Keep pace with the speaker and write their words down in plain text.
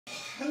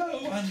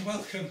Hello and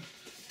welcome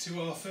to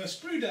our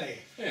first brew day.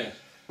 Yeah.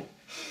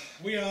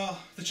 We are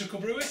the Chuckle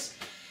Brewers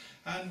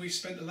and we've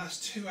spent the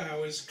last 2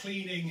 hours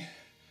cleaning,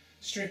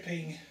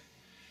 stripping,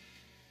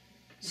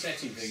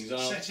 setting things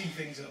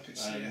up.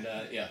 It's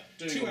yeah,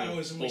 2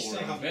 hours and we still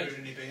haven't brewed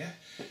any beer.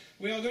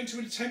 We are going to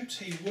attempt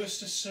a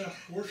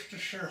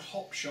Worcestershire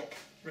hop shop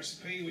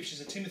recipe, which is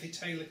a Timothy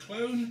Taylor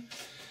clone,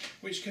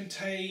 which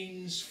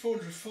contains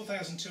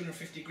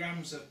 4,250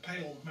 grams of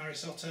pale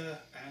Marisotta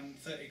and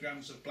 30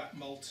 grams of black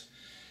malt.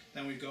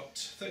 Then we've got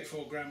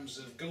 34 grams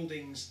of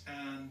Goldings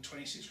and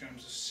 26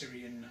 grams of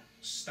Styrian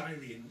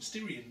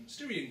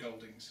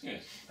Goldings.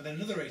 Yes. And then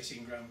another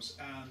 18 grams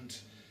and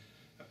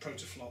a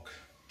Protofloc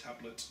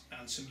tablet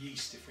and some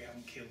yeast if we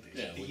haven't killed it.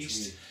 Yeah, the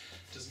yeast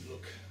doesn't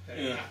look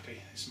very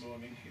happy this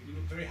morning. It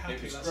looked very happy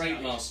last night. It was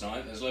great last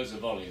night, there's loads of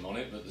volume on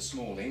it, but this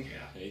morning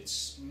it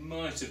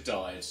might have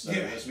died. So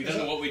as we don't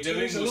know what we're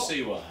doing, we'll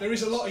see what happens. There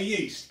is a lot of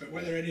yeast, but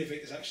whether any of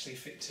it is actually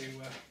fit to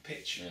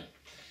pitch. Yeah.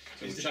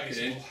 So we'll chuck it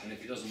in, and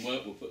if it doesn't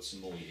work, we'll put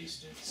some more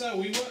yeast in. So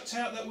we worked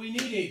out that we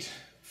needed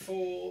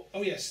for,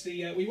 I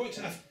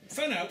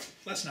found out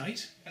last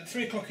night at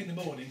 3 o'clock in the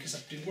morning, because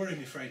I've been worrying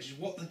me for ages,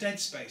 what the dead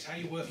space, how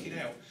you work it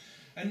out.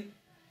 And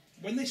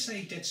when they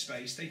say dead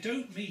space, they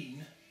don't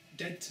mean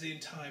dead to the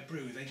entire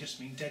brew, they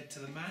just mean dead to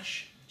the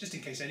mash, just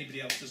in case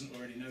anybody else doesn't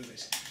already know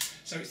this.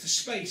 So it's the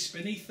space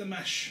beneath the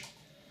mash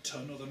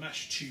tun, or the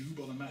mash tube,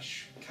 or the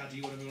mash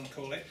caddy, whatever you want to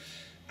call it,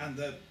 and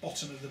the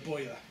bottom of the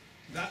boiler.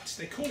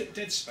 They call it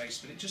dead space,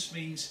 but it just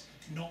means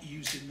not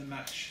used in the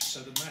mash,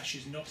 so the mash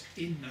is not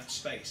in that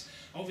space.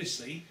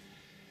 Obviously,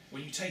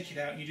 when you take it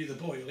out and you do the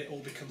boil, it all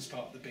becomes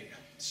part of the beer.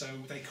 So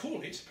they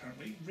call it,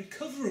 apparently,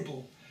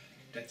 recoverable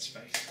dead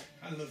space.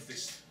 I love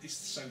this. There's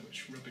so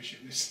much rubbish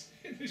in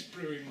this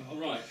brewing lot.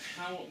 Right,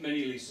 how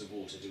many litres of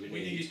water do we need?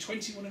 We needed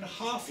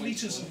 21.5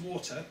 litres of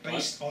water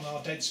based on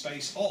our dead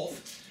space of,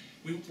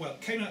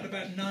 came out at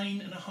about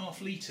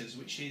 9.5 litres,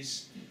 which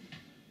is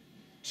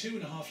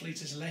 2.5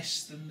 litres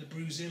less than the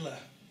Brewzilla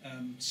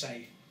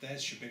say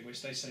theirs should be,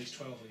 which they say is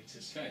 12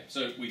 litres. Okay,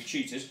 so we've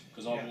cheated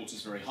because our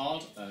water's very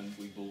hard, and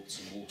we bought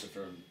some water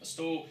from a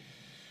store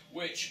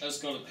which has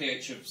got a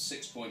pH of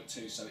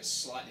 6.2, so it's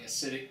slightly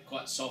acidic,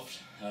 quite soft.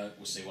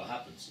 We'll see what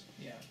happens.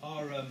 Yeah,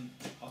 our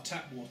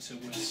tap water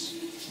was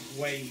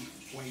way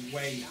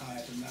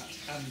higher than that,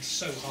 and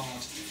so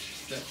hard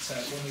that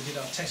when we did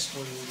our test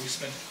boil, we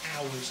spent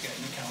hours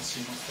getting the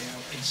calcium off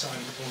the inside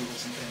of the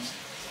boilers and things.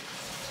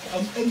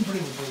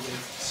 Unbrewable.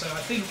 So I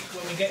think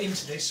when we get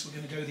into this, we're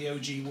going to go the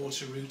OG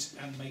water route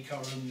and make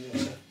our own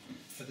water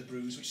for the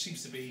brews, which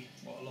seems to be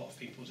what a lot of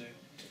people do.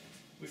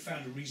 We've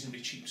found a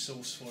reasonably cheap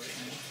source for it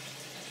now.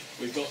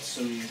 We've got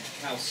some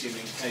calcium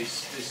in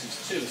case this is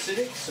too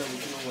acidic, so we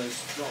can always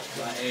drop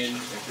that in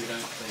if we don't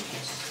think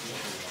it's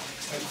not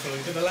right. Hopefully,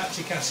 but the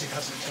lactic acid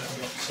hasn't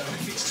turned up, so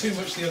if it's too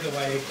much the other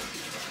way,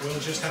 we'll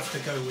just have to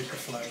go with the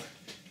flow.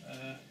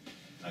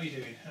 How are you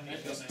doing? How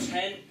many got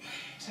 10.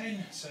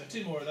 10, so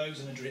 2 more of those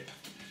and a drip.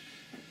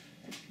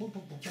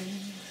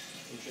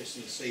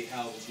 Interesting to see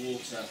how the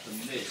water from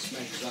this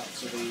measures up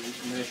to the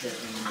measure in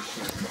the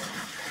machine.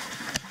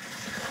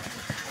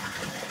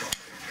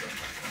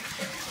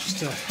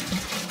 Just a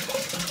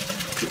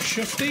bit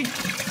shifty.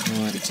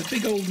 Right. It's a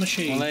big old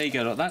machine. Well, there you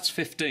go. Look, that's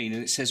 15,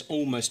 and it says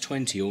almost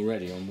 20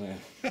 already on there.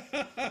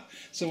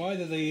 So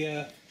either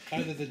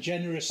the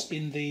generous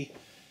in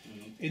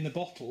the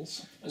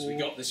bottles. As we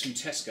got this from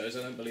Tesco's,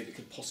 I don't believe it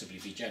could possibly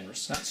be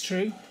generous. That's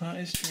true. That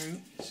is true.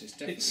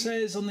 It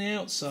says on the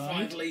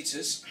outside 5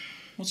 litres.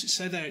 What's it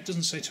say there? It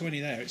doesn't say 20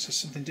 there. It says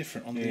something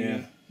different on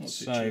the.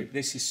 So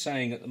this is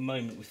saying at the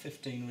moment with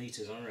 15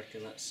 litres, I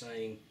reckon that's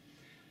saying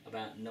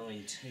about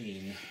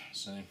 19.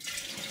 So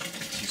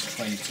this is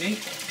 20.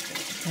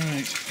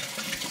 Right.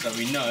 So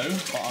we know,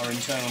 but our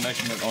internal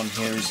measurement on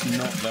here is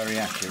not very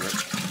accurate.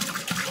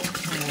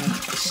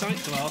 The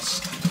sight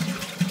glass.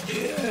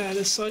 Yeah,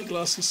 the sight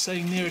glass is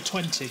saying nearer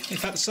 20. In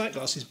fact, the sight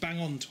glass is bang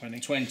on 20.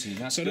 20,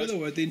 that's so good. in other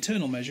words, the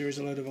internal measure is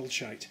a load of old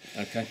shite.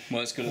 Okay,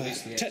 well it's good at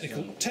least the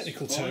technical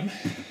term.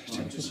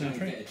 I'm just going to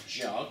get a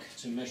jug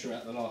to measure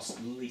out the last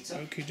litre.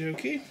 Okie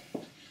dokie.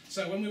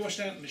 So when we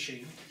washed out the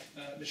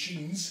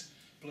machines,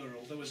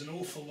 plural, there was an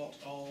awful lot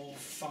of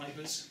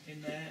fibres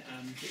in there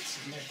and bits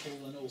of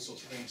metal and all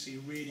sorts of things, so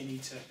you really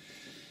need to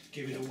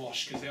give it a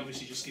wash, because they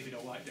obviously just give it a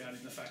wipe down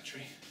in the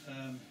factory.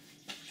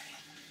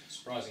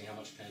 Surprising how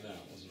much came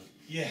out, wasn't it?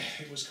 Yeah,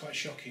 it was quite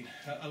shocking.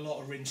 A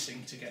lot of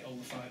rinsing to get all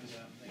the fibres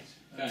out and things.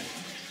 Okay,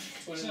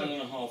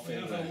 21.5 we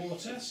have our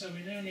water, so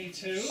we now need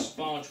to...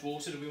 Sparge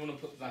water, do we want to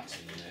put that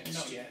in next?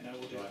 Not yet, no,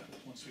 we'll do that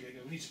once we get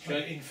going. We need to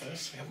plug it in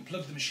first. We haven't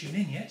plugged the machine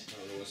in yet.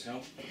 That would always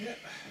help. Yeah,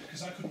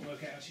 because I couldn't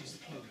work out how to use the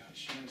plug,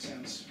 which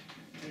sounds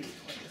really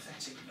quite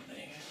pathetic, but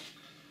there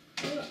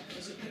you go.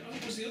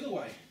 It was the other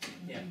way.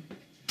 Yeah.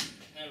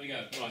 There we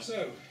go. Right.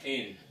 So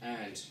in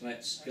and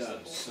let's go.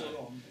 So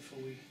on before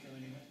we go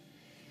anywhere.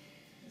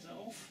 Is that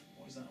off?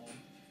 Or is that on?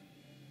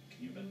 Can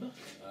you remember?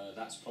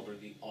 That's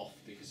probably off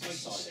because it's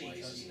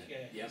sideways, isn't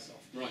it? Yeah, it's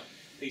off. Right.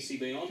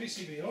 PCB on.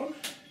 PCB on.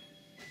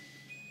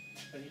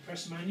 Then you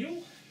press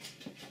manual.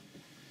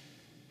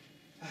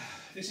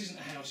 this isn't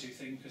a how-to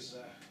thing because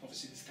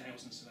obviously there's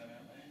thousands of them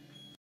out there.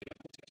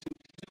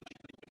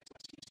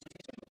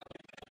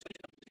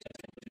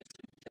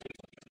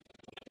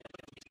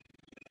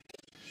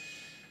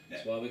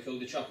 That's why we call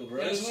the Chuckle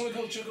Brews. That's why we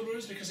call Chuckle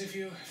Brews, because if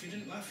you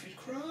didn't laugh, you'd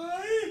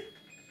cry.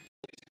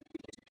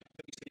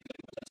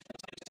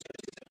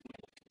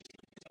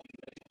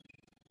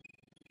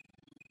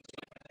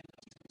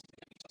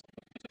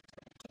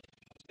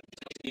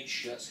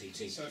 That's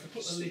heating. So if I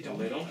put the lid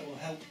on, it will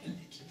help.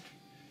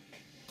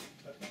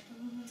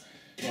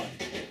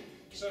 Right.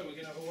 So we're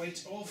going to have a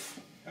wait of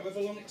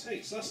however long it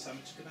takes. Last time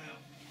it took about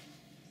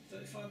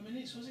 35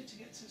 minutes, was it, to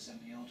get to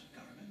 70 odd? I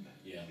can't remember.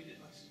 Yeah. We did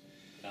last.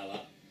 About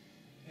that.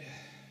 Yeah.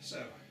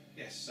 So,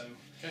 yes, so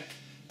okay.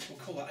 We'll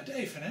call that a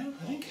day for now,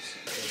 I think.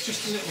 It's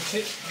just a little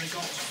tip I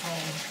got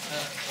from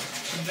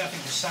somebody, I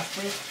think it was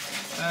Brew.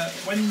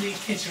 When the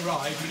kit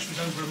arrived, which was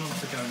over a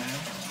month ago now,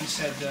 he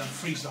said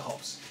freeze the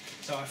hops.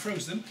 So I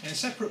froze them in a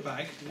separate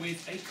bag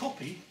with a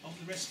copy of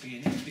the recipe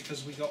in it,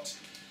 because I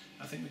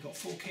think we got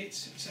 4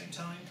 kits at the same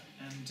time,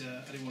 and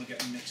I didn't want to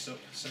get them mixed up.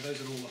 So those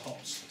are all the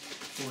hops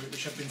for it,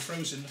 which have been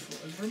frozen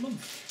for over a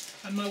month.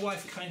 And my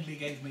wife kindly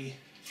gave me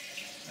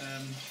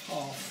a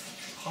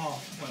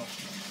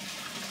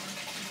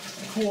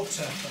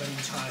quarter of an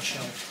entire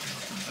shelf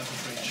of the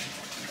fridge,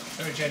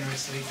 very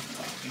generously,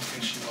 in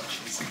case she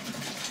watches.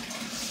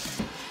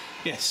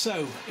 Yes,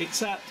 so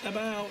it's at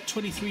about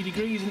 23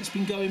 degrees and it's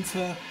been going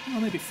for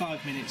maybe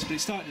 5 minutes, but it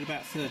started at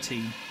about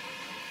 13.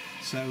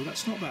 So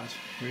that's not bad,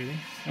 really.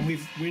 And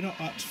we're not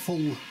at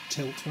full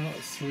tilt, we're not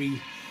at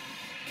 3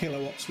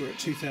 kilowatts, we're at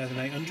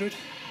 2,800.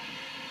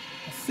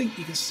 I think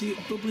you can see it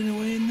bubbling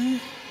away in there.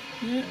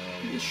 Yeah,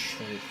 ish.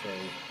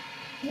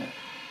 Yeah.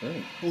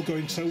 Oh. All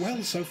going so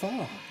well so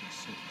far.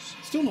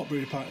 Still not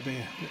brewed a pint of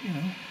beer, but you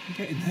know, we're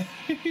getting there.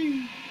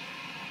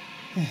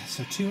 Yeah,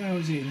 so 2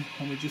 hours in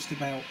and we're just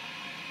about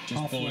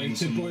halfway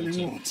to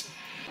boiling water.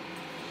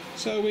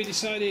 So we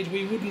decided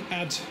we wouldn't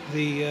add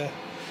the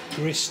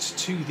grist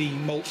to the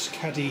malt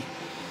caddy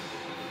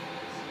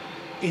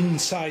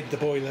inside the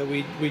boiler.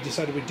 We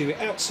decided we'd do it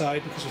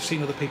outside because we've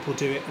seen other people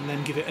do it, and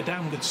then give it a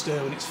downward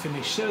stir when it's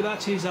finished. So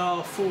that is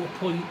our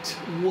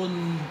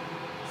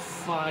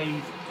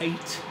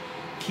 4.158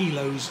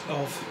 kilos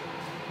of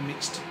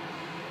mixed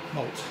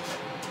malt.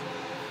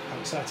 How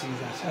exciting is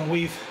that? And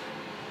we've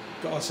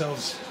got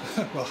ourselves,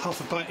 well, half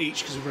a pint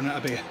each because we've run out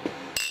of beer.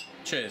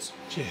 Cheers.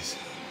 Cheers.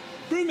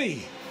 Brew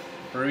me!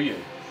 Brew you.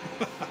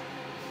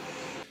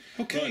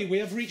 Okay, right. We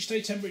have reached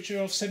a temperature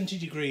of 70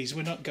 degrees.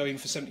 We're not going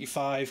for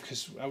 75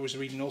 because I was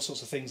reading all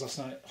sorts of things last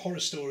night. Horror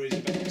stories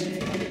about if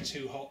you have it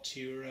too hot,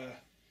 you're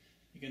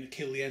going to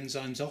kill the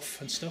enzymes off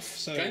and stuff.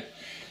 So okay.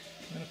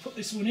 I'm going to put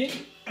this one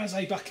in as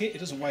a bucket. It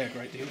doesn't weigh a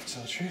great deal, to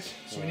tell the truth.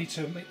 So we need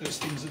to make those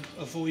things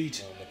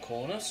avoid... On the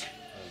corners.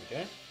 There we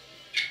go.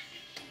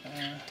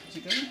 Is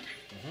it going?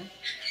 Mm-hmm.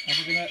 And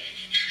we're going to...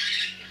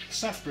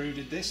 Brew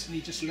did this and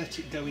he just let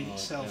it go in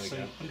itself, so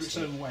under its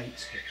own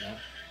weight.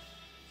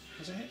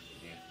 Was it hit?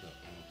 Yeah, look.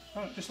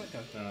 Oh, just let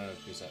go. No,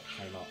 because that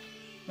came up.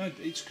 No,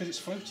 it's because it's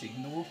floating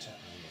in the water. Oh,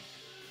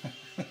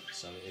 yeah.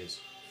 So it is.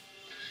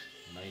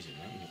 Amazing,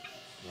 isn't it?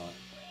 Right.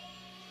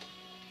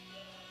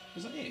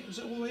 Was that it? Was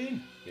it all the way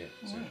in? Yeah.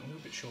 Oh, right. We're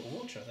a bit short of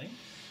water, I think.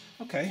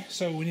 Okay,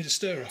 so we need a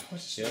stirrer.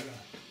 Where's the stirrer?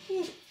 Yep.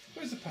 Ooh,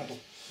 where's the paddle?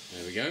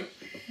 There we go.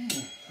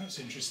 Oh, that's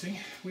interesting.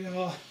 We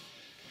are...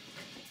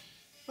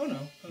 Oh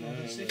no,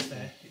 it's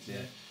there. It's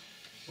there.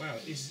 Wow,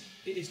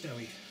 it is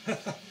doughy.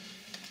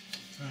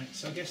 Right,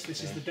 so I guess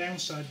this is the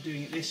downside of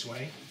doing it this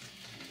way,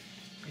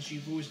 is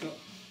you've always got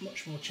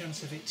much more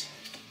chance of it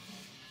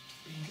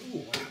being... Oh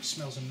wow, it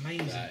smells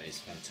amazing. That is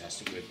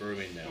fantastic. We're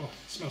brewing now. Oh,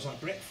 it smells like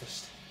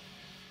breakfast.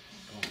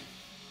 Oh,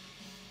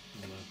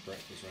 almost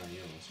breakfast around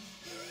yours.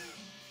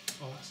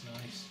 Oh, that's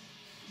nice.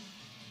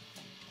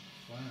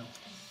 Wow.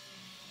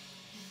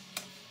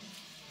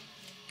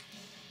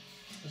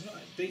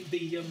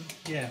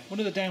 Yeah, one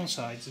of the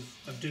downsides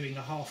of doing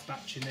a half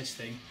batch in this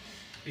thing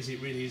is it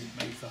really isn't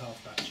made for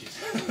half batches.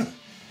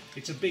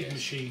 It's a big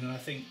machine, and I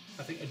think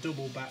a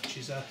double batch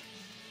is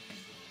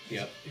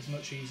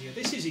much easier.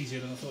 This is easier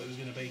than I thought it was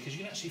going to be because you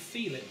can actually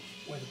feel it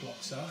where the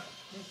blocks are.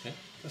 Okay.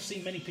 I've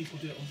seen many people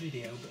do it on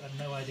video, but I had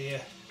no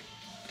idea,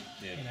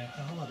 you know,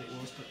 how hard it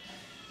was. But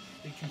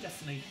you can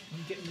definitely,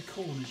 when you get in the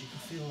corners, you can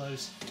feel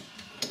those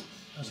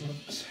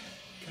lumps.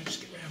 Can I just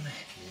get round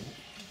there?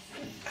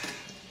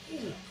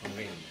 I'm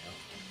in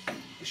now.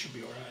 This should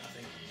be alright, I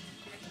think.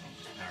 I'm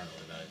just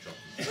paranoid about it dropping.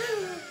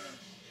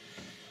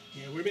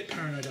 Yeah, we're a bit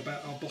paranoid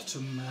about our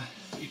bottom,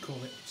 what do you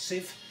call it,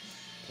 sieve?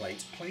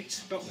 Plate.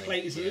 Bottom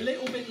plate is a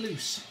little bit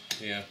loose.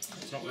 Yeah,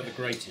 it's not got the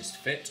greatest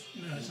fit.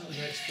 No, it's not the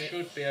greatest fit. It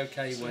could be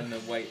okay when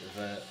the weight of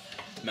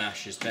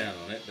mash is down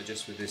on it, but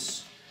just with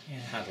this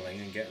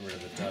paddling and getting rid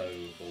of the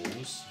dough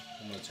balls,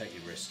 I'm going to take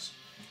your risks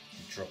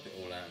and drop it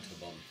all out to the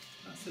bottom.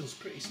 That feels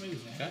pretty smooth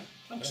now. Okay.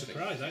 I'm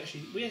surprised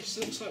actually. It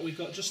looks like we've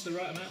got just the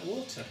right amount of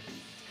water.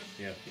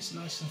 Yeah. It's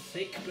nice and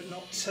thick but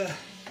not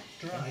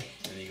dry.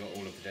 And you got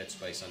all of the dead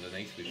space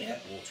underneath with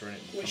water in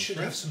it. We should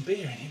have some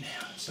beer in it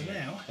now. So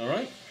now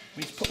alright.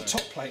 we need to put the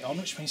top plate on,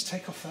 which means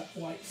take off that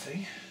white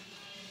thing.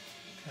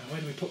 Now,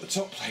 where do we put the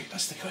top plate?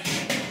 That's the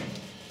question.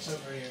 It's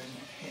over here, isn't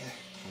it? Here.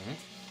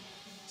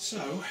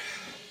 So,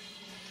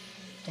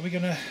 are we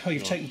going to... Oh,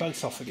 you've taken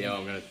both off again. Yeah,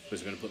 we're going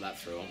to put that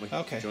through, aren't we?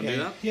 Okay. Do you want to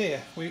do that?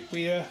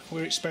 Yeah.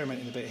 We're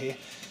experimenting a bit here.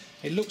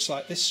 It looks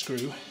like this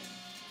screw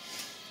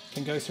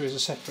can go through as a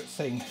separate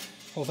thing,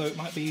 although it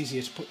might be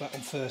easier to put that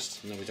on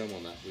first. No, we don't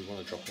want that. We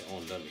want to drop it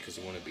on, don't we? Because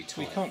we want it to be tight.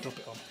 We can't drop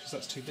it on because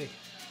that's too big.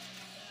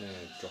 No,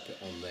 drop it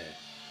on there.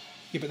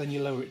 Yeah, but then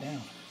you lower it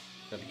down.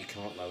 No, but you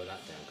can't lower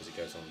that down because it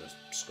goes on the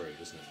screw,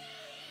 doesn't it?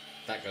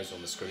 That goes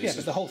on the screw. Yeah,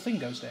 but the whole thing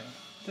goes down,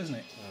 doesn't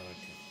it? Oh,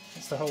 okay.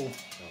 It's the whole...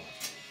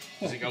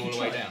 Does it go all the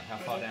way down? How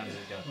far down does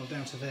it go? Well,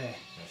 down to there.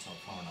 No, it's not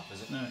far enough,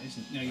 is it? No, it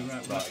isn't. No, you're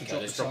right. We'll Right, have to okay,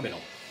 drop let's this drop on. it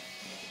on.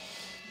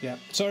 Yeah,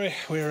 sorry,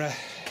 we're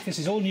this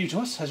is all new to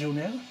us, as you'll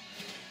know.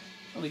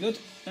 Really good.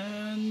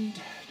 And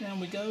down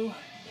we go. There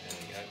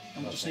we go.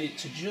 And we just need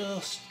to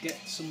just get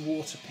some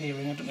water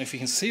peering. I don't know if you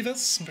can see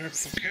this.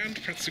 Perhaps you can,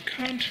 perhaps you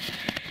can't.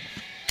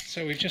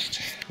 So we just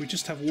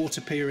have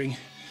water peering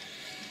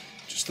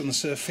just on the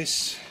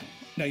surface.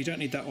 No, you don't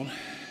need that one.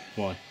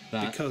 Why?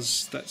 That?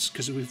 Because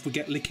if we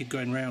get liquid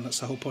going round, that's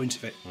the whole point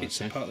of it. Okay. It's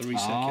a part of the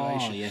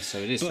recirculation. Oh, yes, so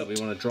it is. But so we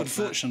want to drop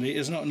unfortunately,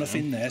 there's not enough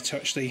in there to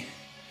actually...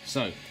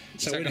 So,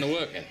 is that going to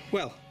work then?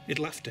 Well,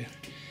 it'll have to.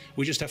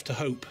 We just have to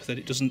hope that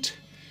it doesn't...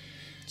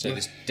 So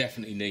this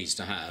definitely needs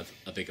to have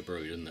a bigger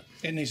brew, doesn't it?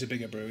 It needs a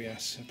bigger brew,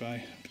 yes,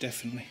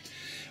 definitely.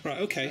 Right,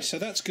 okay, so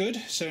that's good.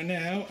 So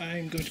now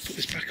I'm going to put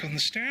this back on the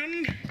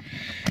stand.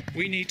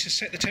 We need to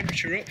set the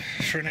temperature up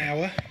for an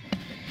hour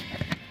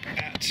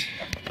at...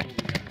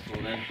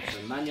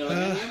 So manual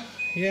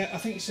yeah, I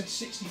think it said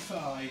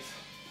 65.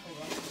 Hold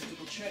on, let's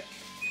double check.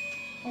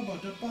 Hold on,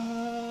 the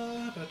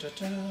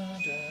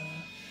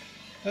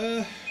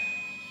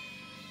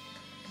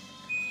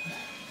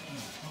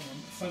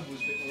phone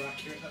was a bit more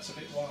accurate. That's a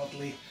bit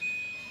wildly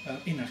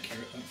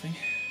inaccurate, that thing.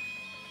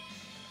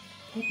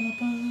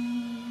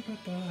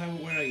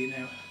 Where are you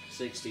now?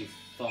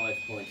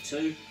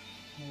 65.2.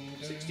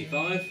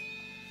 65.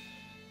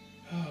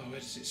 Oh, where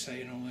does it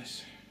say in all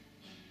this?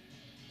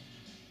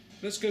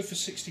 Let's go for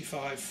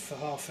 65 for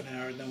half an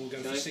hour, and then we'll go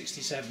for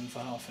 67 for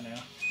half an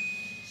hour.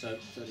 So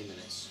 30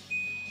 minutes.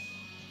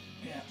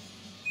 Yeah.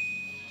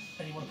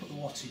 And you want to put the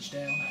wattage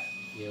down?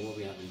 Yeah, what are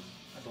we having?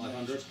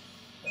 500.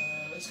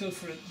 Let's go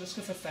for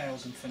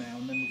 1,000 for now,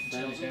 and then we can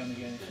turn it down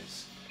again if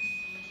it's.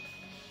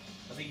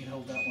 I think you can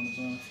hold that one as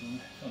well if you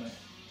want. Oh no.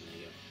 There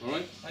you go. All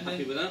right. And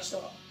Happy with that?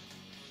 Start.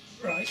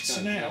 Right.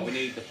 So now we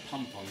need the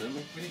pump on, don't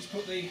we? We need to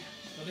put the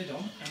lid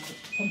on and the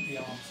pumpy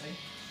arm thing.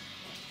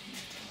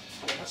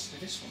 It has to be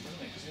this one, doesn't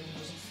it? Because the other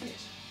one doesn't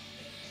fit.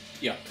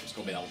 Yeah, it's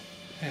got to be that one.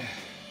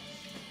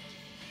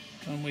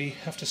 And we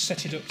have to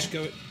set it up to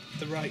go at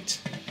the right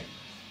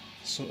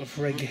sort of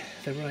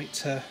the right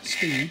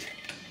speed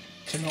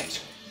to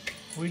not.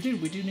 We do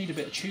need a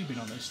bit of tubing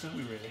on this, don't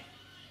we? Really?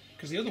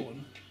 Because the other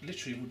one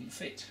literally wouldn't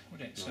fit, would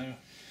it? No. So.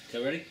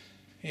 Okay, ready?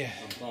 Yeah.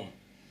 Pump on.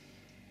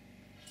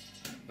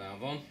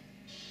 Valve on.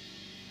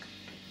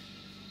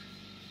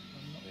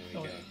 There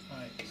we go.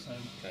 Right. So.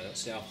 Okay,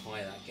 let's see how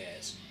high that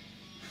gets.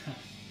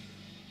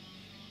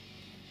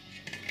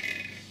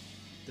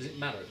 Does it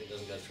matter if it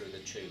doesn't go through the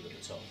tube at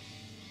the top?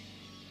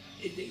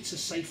 It's a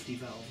safety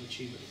valve, the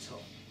tube at the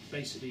top.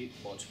 Basically,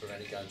 What, to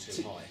prevent it going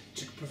too high?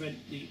 to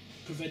prevent the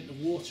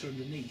water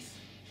underneath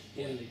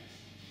boiling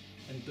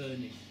and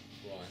burning.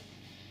 Right.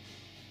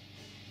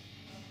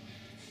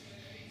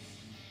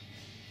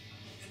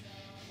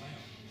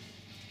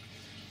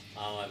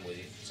 Oh, I'm with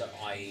you. So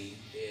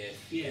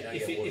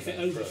if it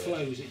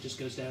overflows, it just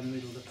goes down the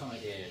middle of the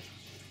pipe. Yeah.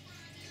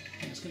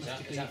 It's going Is to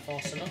have to be. that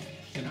fast enough?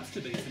 It's going to have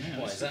to be for now.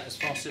 Why, is that as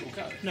fast as it will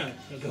go? No,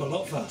 it'll go a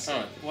lot faster.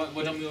 Alright,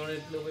 why don't we want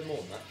a little bit more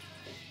than that?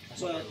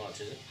 That's not very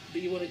much, is it?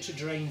 But you want it to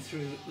drain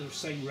through at the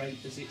same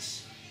rate as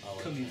it's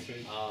coming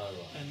through. Oh,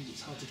 right. And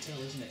it's hard to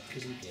tell, isn't it?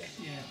 Because we're going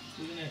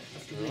to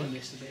have to Right. run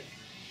this a bit.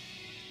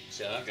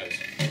 See how that goes.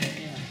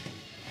 Yeah.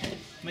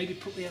 Maybe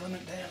put the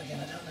element down again,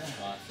 I don't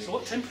know. So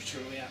what temperature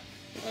are we at?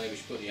 I think we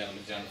should put the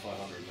element down to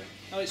 500, mate.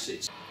 Oh,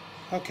 it's...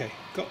 Okay,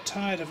 got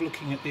tired of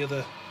looking at the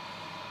other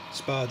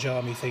Sparge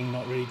Army thing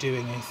not really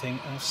doing anything,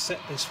 and I've set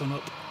this one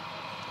up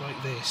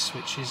like this,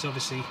 which is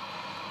obviously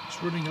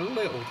it's running a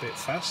little bit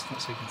fast.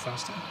 That's even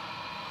faster,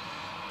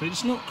 but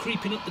it's not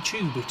creeping up the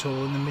tube at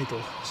all in the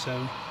middle.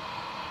 So,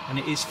 and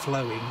it is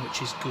flowing,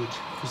 which is good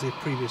because the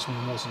previous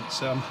one wasn't.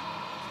 So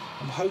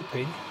I'm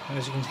hoping, and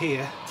as you can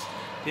hear,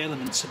 the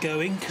elements are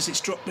going because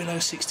it's dropped below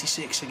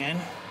 66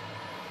 again.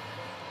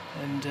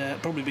 And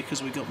probably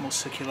because we got more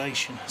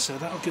circulation, so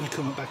that's going to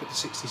come back up to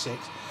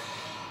 66,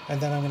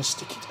 and then I'm going to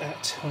stick it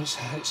at, when it's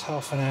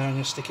half an hour, I'm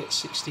going to stick it at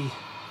 60,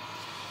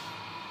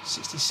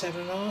 67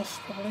 and a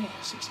half, probably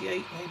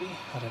 68 maybe,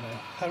 I don't know,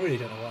 I really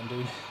don't know what I'm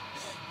doing,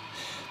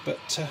 but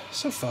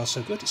so far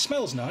so good. It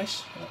smells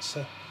nice, that's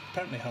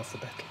apparently half the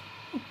battle,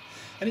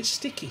 and it's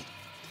sticky.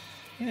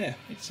 Yeah,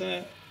 it's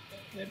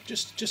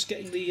just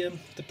getting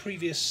the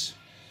previous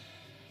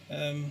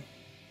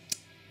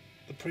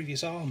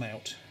arm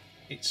out.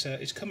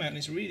 It's come out and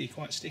it's really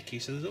quite sticky,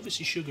 so there's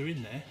obviously sugar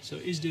in there, so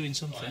it is doing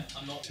something. Right,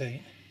 I'm not...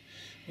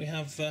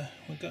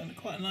 we've got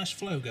quite a nice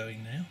flow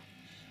going now.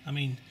 I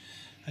mean,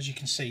 as you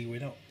can see, we're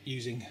not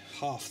using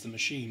half the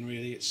machine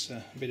really, it's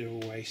a bit of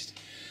a waste.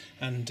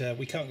 And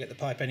we can't get the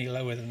pipe any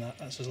lower than that.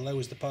 That's as low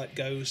as the pipe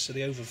goes, so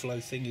the overflow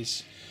thing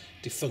is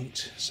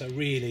defunct. So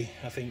really,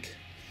 I think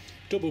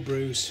double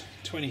brews,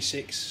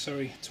 46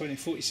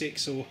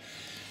 or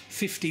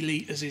 50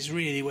 litres is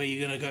really where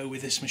you're going to go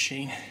with this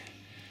machine.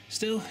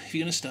 Still, if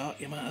you're going to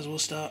start, you might as well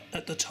start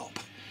at the top.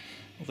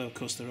 Although, of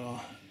course, there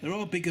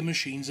are bigger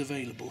machines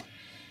available.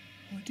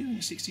 We're doing a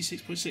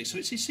 66.6, so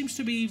it seems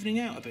to be evening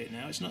out a bit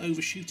now. It's not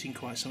overshooting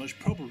quite so much,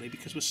 probably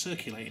because we're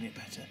circulating it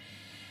better,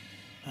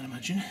 I'd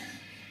imagine.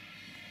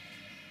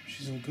 Which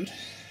is all good.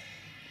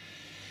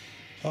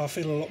 Oh, I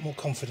feel a lot more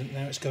confident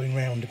now it's going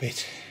round a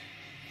bit.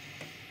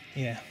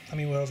 Yeah, I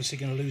mean, we're obviously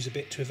going to lose a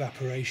bit to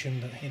evaporation,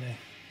 but, you know,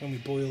 when we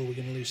boil we're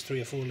going to lose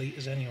 3 or 4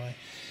 litres anyway.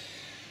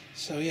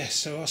 So yes,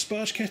 so our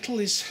sparge kettle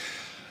is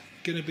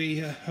going to be,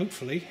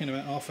 hopefully, in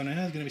about half an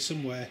hour, going to be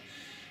somewhere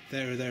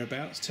there or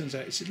thereabouts. Turns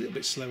out it's a little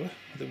bit slower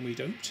than we'd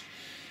hoped.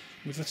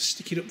 We've had to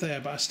stick it up there,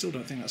 but I still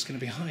don't think that's going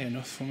to be high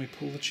enough when we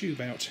pull the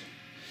tube out.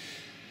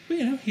 But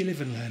you know, you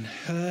live and learn.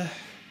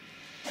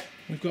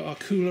 We've got our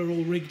cooler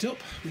all rigged up.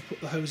 We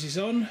put the hoses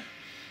on.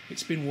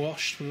 It's been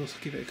washed. We'll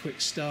give it a quick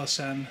star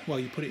san. Well,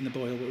 you put it in the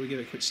boil, but we give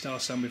it a quick star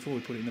san before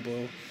we put it in the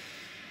boil.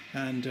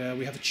 And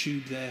we have a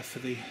tube there for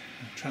the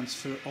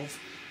transfer of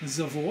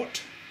the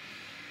wort.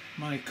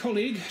 My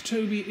colleague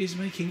Toby is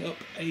making up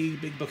a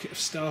big bucket of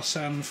star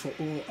san for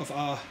all of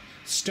our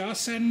star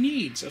san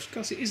needs. Of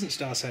course, it isn't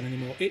star san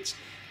anymore, it's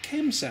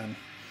chem san.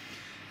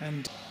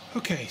 And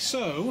okay,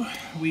 so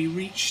we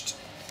reached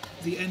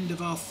the end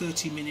of our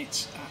 30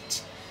 minutes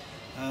at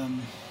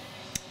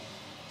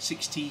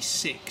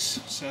 66.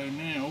 So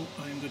now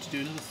I'm going to do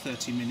another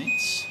 30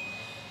 minutes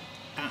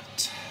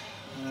at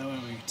where are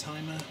we?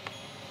 Timer.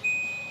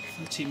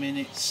 30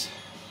 minutes.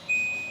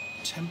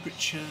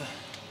 Temperature.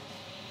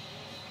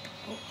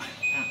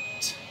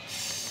 At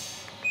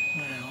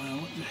well, I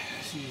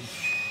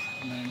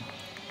don't know.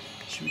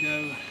 Should we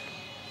go?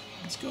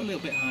 Let's go a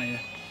little bit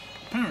higher.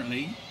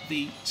 Apparently,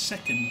 the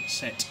second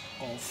set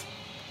of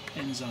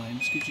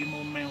enzymes gives you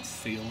more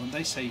mouthfeel, and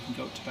they say you can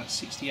go up to about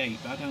 68,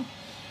 but I don't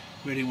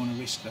really want to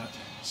risk that.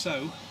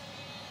 So,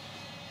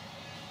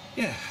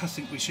 yeah, I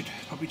think we should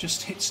probably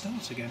just hit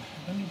start again.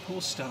 Let me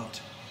pause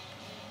start.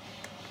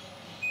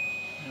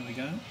 There we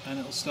go, and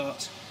it'll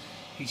start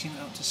heating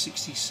up to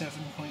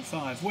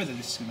 67.5. Whether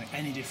this is going to make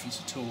any difference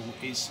at all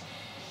is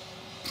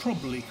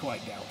probably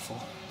quite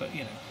doubtful, but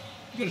you know,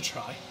 you've got to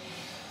try.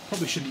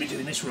 Probably shouldn't be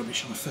doing this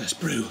rubbish on the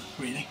first brew,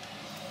 really.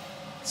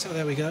 So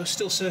there we go,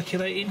 still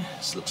circulating.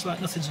 This looks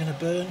like nothing's going to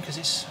burn because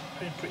it's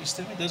pretty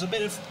still. There's a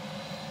bit of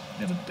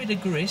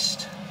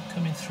grist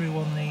coming through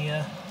on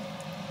the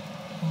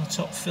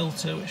top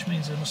filter, which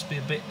means there must be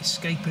a bit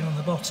escaping on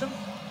the bottom,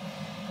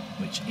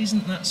 which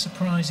isn't that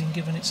surprising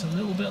given it's a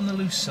little bit on the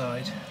loose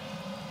side.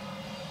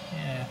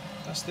 Yeah,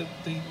 that's the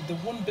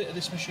one bit of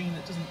this machine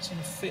that doesn't seem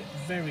to fit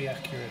very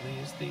accurately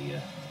is the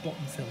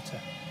bottom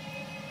filter.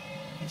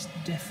 It's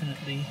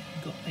definitely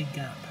got a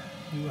gap.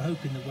 We were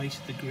hoping the weight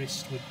of the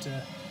grist would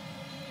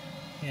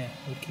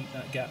keep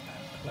that gap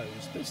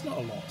closed, but it's not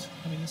a lot.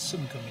 I mean, there's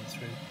some coming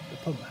through. The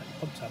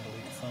pump's handling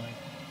it fine.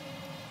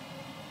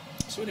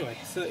 So anyway,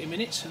 30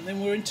 minutes and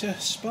then we're into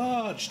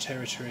sparge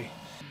territory.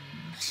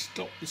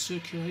 Stop the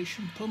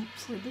circulation pump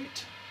for a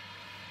bit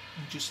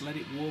and just let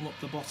it warm up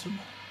the bottom.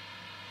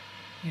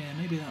 Yeah,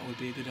 maybe that would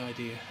be a good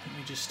idea. Let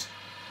me just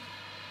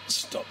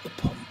stop the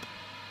pump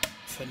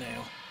for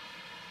now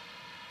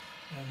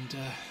and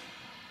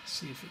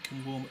see if it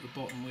can warm at the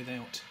bottom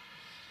without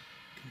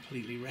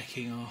completely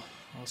wrecking our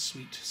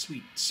sweet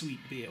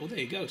beer. Oh, there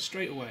you go,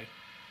 straight away.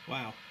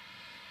 Wow.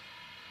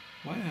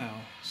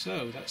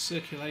 So that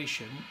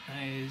circulation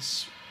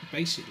is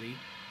basically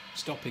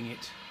stopping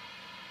it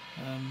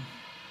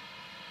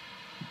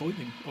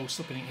boiling, or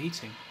stopping it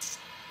heating.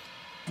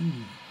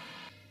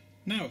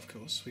 Now, of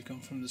course, we've gone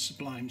from the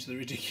sublime to the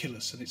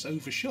ridiculous, and it's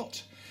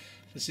overshot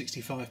the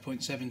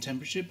 65.7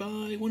 temperature by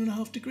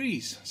 1.5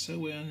 degrees. So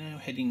we are now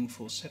heading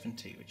for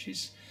 70, which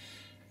is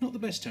not the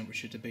best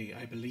temperature to be,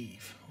 I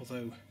believe.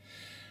 Although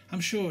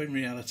I'm sure in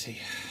reality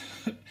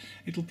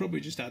it'll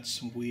probably just add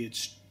some weird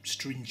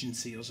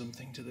stringency or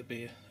something to the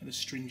beer, an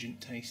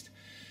astringent taste.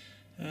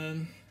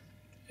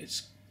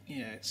 It's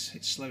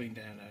slowing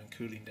down now and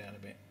cooling down a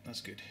bit.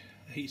 That's good.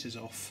 The heater's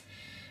off.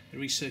 The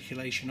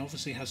recirculation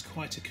obviously has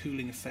quite a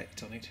cooling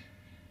effect on it.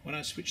 When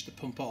I switched the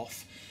pump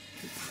off,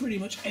 it pretty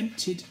much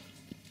emptied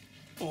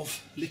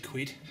of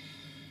liquid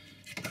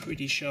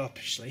pretty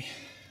sharpishly.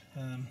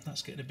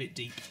 That's getting a bit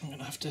deep. I'm going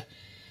to have to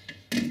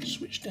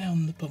switch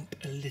down the pump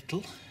a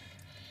little.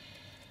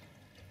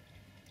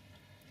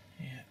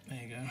 Yeah,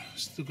 there you go.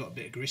 Still got a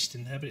bit of grist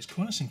in there, but it's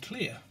quite nice and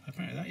clear.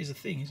 Apparently that is a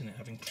thing, isn't it,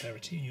 having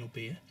clarity in your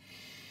beer.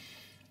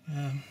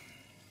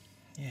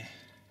 Yeah.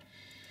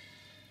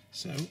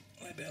 So,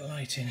 a bit of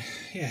lighting.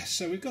 Yeah,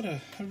 so we've got a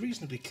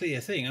reasonably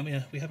clear thing. I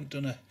mean, we haven't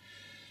done a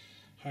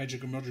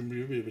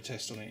hydrogen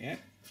test on it yet.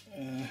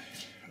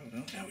 Hold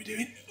on, how are we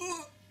doing?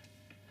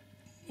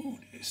 Oh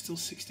dear. it's still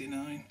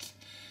 69.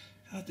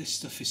 God, this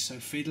stuff is so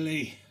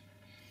fiddly.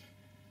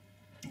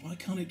 Why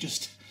can't it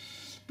just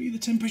be the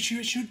temperature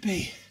it should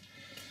be?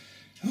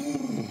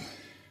 Oh.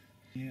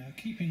 Yeah,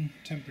 keeping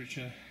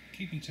temperature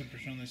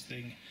on this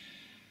thing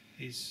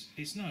is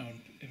now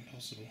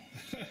impossible.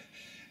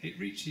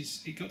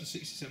 It got to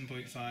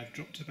 67.5,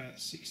 dropped to about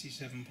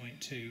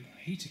 67.2.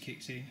 Heater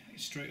kicks in,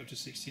 it's straight up to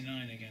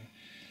 69 again.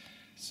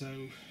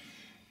 So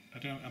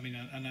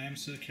and I am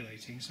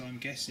circulating, so I'm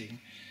guessing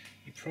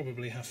you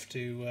probably have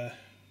to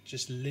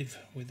just live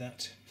with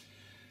that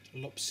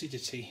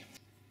lopsidity.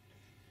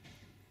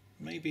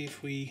 Maybe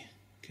if we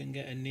can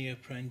get a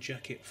neoprene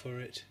jacket for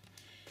it,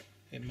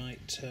 it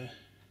might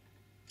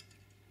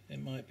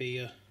be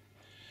a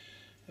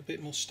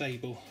bit more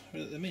stable.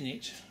 But at the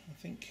minute, I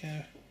think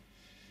you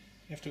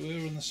have to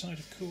err on the side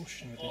of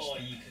caution with this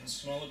thing. You can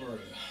smell the brew.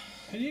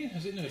 Can you?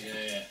 Is it good?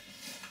 Yeah.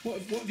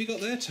 What have you got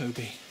there,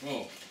 Toby?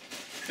 Oh,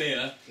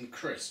 beer and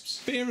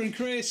crisps. Beer and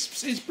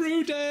crisps. It's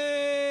brew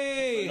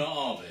day. But not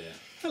our beer.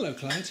 Hello,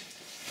 Clyde.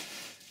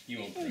 You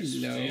want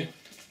crisps? Hello. Do you?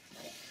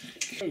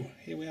 So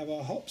here we have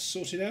our hops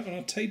sorted out on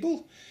our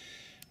table.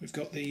 We've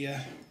got the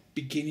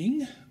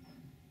beginning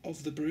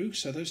of the brew,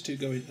 so those two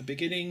go in at the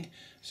beginning,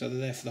 so they're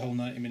there for the whole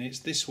 90 minutes.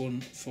 This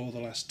one for the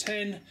last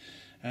 10,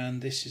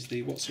 and this is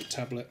the What's It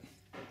tablet,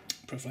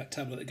 Proflat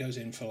tablet, that goes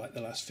in for like the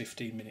last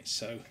 15 minutes,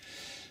 so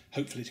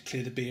hopefully to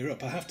clear the beer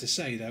up. I have to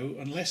say though,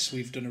 unless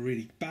we've done a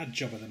really bad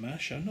job of the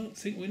mash, I don't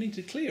think we need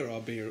to clear our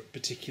beer up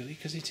particularly,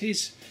 because it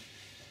is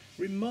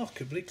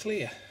remarkably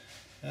clear.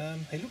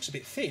 It looks a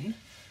bit thin,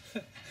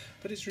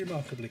 but it's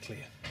remarkably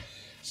clear.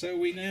 So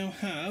we now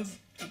have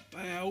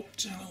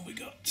about, how long we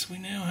got? We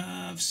now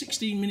have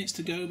 16 minutes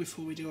to go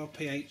before we do our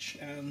pH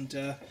and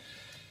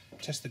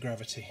test the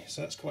gravity.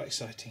 So that's quite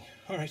exciting.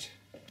 All right.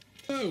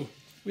 So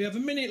we have a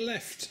minute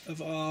left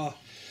of our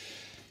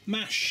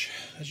mash.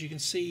 As you can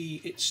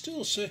see, it's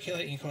still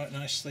circulating quite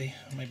nicely.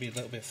 Maybe a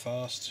little bit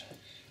fast.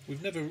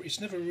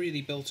 It's never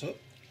really built up.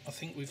 I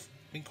think we've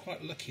been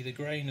quite lucky. The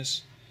grain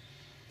has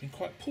been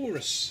quite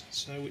porous,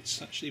 so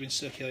it's actually been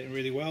circulating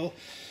really well.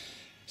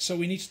 So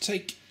we need to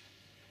take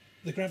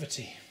the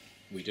gravity.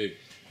 We do.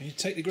 We need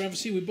to take the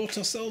gravity. We bought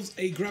ourselves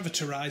a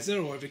gravitarizer,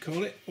 or whatever you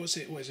call it. What is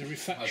it? A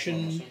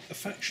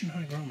refaction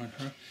hygrometer.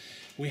 Huh?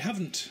 We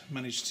haven't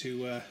managed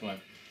to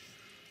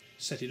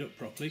set it up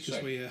properly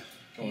because we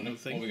go on,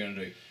 what are we going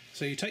to do?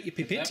 So you take your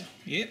pipette,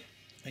 yep,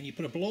 and you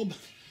put a blob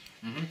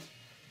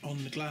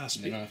on the glass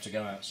bit. Then I have to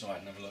go outside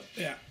and have a look.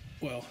 Yeah.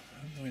 Well,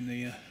 in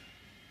the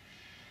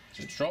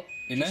just drop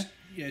in there.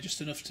 Yeah,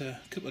 just enough to a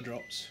couple of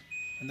drops,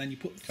 and then you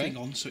put the thing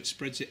on so it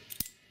spreads it.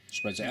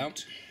 Spreads it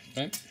out.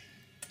 Okay.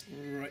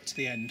 Right to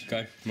the end.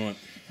 Okay, right.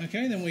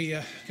 Okay, then we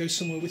go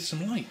somewhere with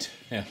some light.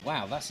 Yeah.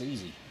 Wow, that's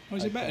easy. Oh,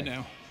 is it better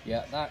now?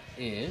 Yeah, that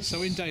is.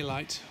 So in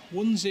daylight,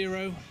 1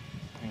 0.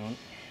 Hang on.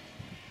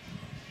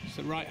 It's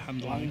the right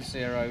hand line.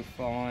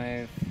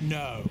 105.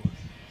 No,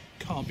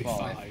 can't be 5.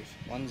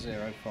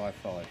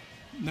 1055.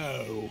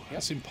 No,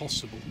 that's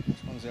impossible.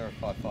 It's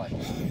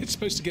 1055. It's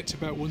supposed to get to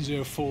about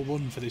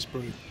 1041 for this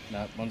brew. No,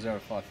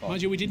 1055.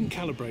 Mind you, we didn't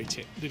calibrate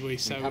it, did we?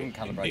 So haven't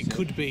calibrated it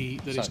could be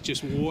that it's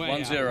just way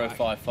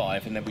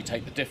 1055, and then we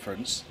take the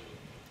difference,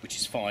 which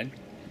is fine.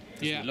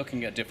 Yeah, we're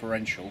looking at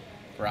differential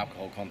for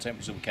alcohol content,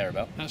 which is what we care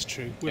about. that's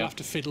true. We'll have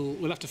to fiddle.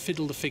 We'll have to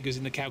fiddle the figures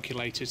in the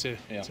calculator to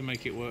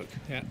make it work.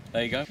 Yeah.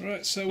 There you go.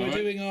 Right. So we're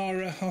doing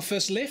our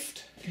first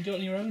lift. Can you do it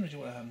on your own, or do you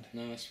want a hand?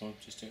 No, that's fine.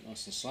 Just do it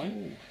nice and slow.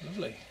 Ooh,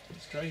 lovely.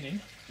 It's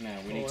draining. Now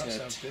we need to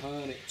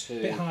turn it to.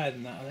 A bit higher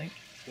than that, I think.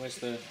 Where's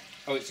the?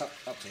 Oh, it's up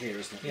to here,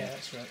 isn't it? Yeah,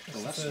 that's right.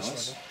 Oh, that's the first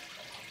nice.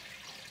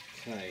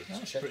 level. Okay,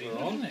 That's check pretty we're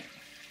good, on. isn't it?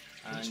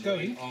 And It's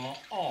going. we are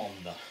on.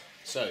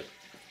 So.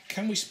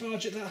 Can we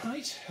sparge at that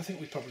height? I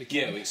think we probably can.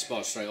 Yeah, we can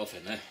sparge straight off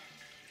in there.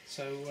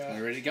 So. Are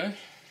you ready to go?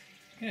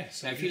 Yeah.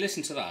 So Now, if you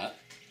listen to that.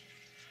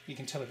 You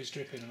can tell if it's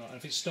dripping or not. And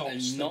if it stops,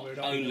 And then not we're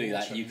not in the only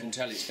water that, you anymore. can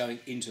tell it's going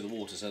into the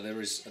water. So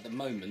there is, at the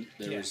moment,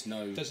 there is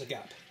no. There's a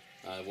gap.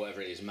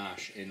 Whatever it is,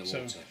 mash in the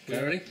So, water.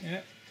 we're Ready?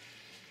 Yeah.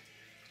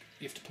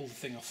 You have to pull the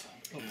thing off.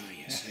 Oh,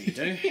 yes, you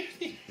do.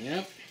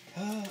 Yeah.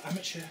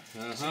 Amateur.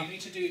 So you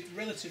need to do it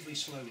relatively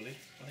slowly.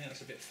 I think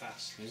that's a bit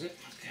fast. Is it?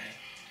 Okay.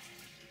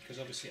 Because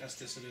obviously it has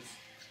to sort of.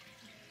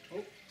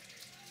 Oh.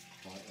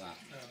 Like that.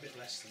 No, a bit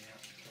less than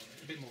that.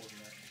 A bit more than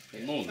that. A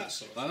bit more than that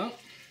sort of like thing. that?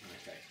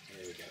 Okay,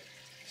 here we go.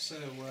 So,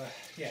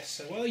 yes,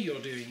 so while you're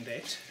doing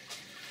that,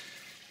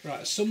 right,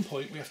 at some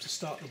point we have to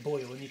start the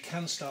boil, and you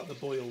can start the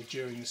boil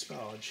during the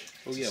sparge.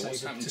 Oh yeah,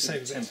 what's happened to the a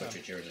bit of temperature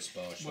time. during the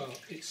sparge? Well,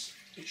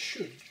 it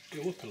should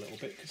go up a little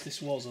bit, because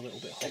this was a little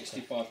bit hotter.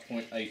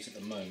 65.8 at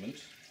the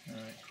moment.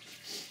 Alright.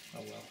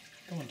 Oh well.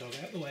 Come on, dog,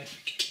 out the way.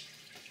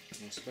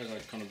 I suppose I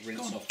kind of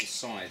rinse off the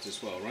sides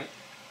as well, right?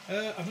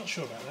 I'm not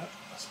sure about that,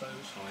 I suppose.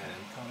 I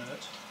am. Can't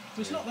hurt.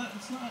 There's not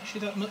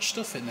actually that much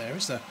stuff in there,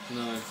 is there?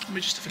 No. Let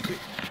me just have a quick...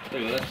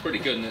 Look, that's pretty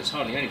good, and there's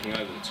hardly anything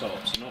over the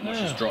top, so not much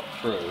has dropped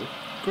through.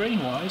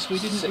 Grain-wise, we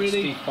didn't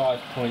really...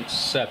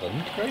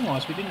 65.7.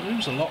 Grain-wise, we didn't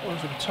lose a lot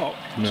over the top.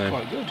 It was No.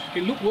 quite good.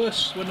 It looked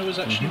worse when there was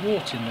actually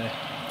wort in there.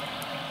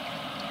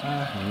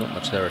 Not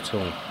much there at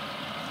all.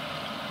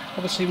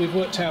 obviously we've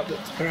worked out that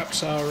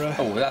perhaps our... Oh,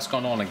 well, that's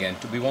gone on again.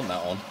 Do we want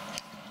that on?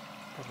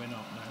 Probably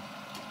not, no.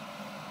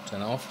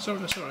 Turn it off? Sorry,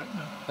 that's alright,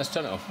 no. Let's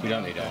turn it off. We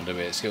don't need it on, do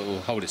we? It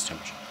will hold its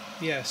temperature.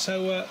 Yeah,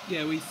 so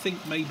yeah, we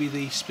think maybe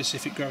the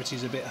specific gravity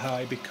is a bit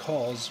high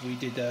because we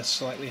did a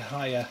slightly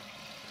higher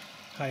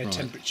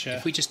temperature.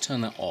 If we just turn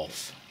that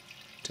off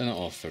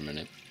for a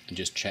minute and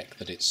just check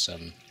that it's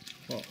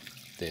What?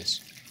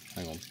 This.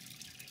 Hang on.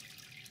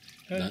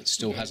 No, it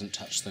still hasn't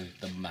touched the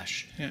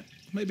mash. Yeah,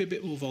 maybe a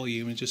bit more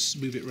volume and just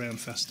move it around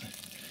faster.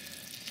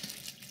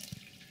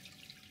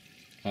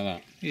 Like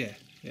that. Yeah.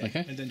 Yeah.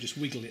 Okay. And then just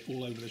wiggle it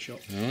all over the shop.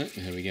 All right,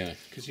 here we go.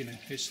 Because, you know,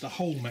 it's the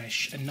whole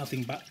mesh and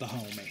nothing but the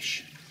whole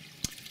mesh.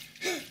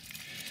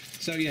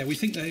 So, yeah, we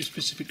think the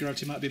specific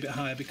gravity might be a bit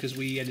higher because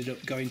we ended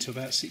up going to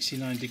about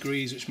 69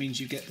 degrees, which means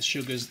you get the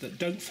sugars that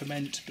don't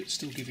ferment but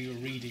still give you a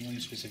reading on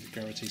your specific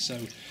gravity. So,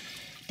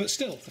 but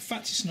still, the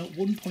fact it's not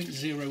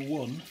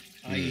 1.01,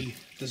 i.e.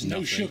 there's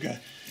no sugar,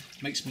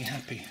 makes me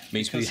happy.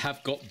 Means we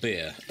have got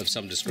beer of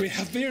some description. We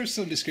have beer of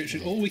some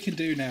description. All we can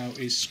do now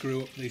is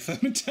screw up the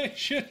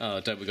fermentation. Oh,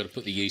 we've got to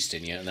put the yeast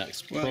in yet, and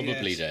that's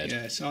probably yes, dead.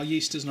 Yes, our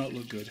yeast does not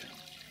look good.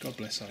 God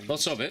bless our yeast.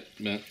 Lots of it,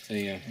 but there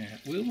you go. Yeah,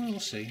 we'll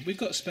see. We've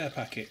got a spare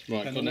packet.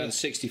 Right, gone down to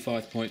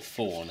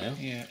 65.4 now.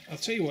 Yeah, I'll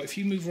tell you what, if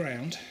you move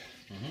round,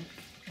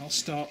 I'll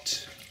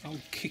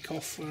kick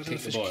off. I don't know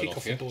if I should kick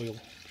off a boil.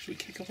 Should we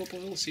kick off a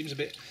boil? Seems a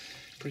bit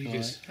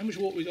previous. Right. How much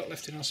water we got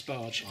left in our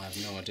sparge? I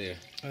have no idea.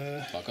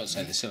 But I've got to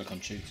say the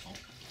silicone tube's hot.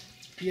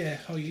 Yeah,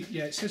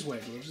 yeah, it says wear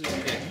gloves,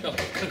 isn't it? Yeah. Oh,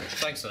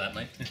 thanks for that,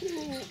 mate.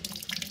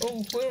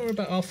 Oh, we're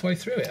about halfway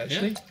through it,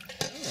 actually. Yeah.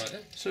 All right,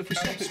 then. So if we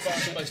How long is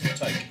sparge supposed to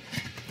take?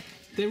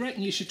 They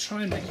reckon you should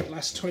try and make it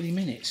last 20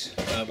 minutes.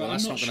 Well,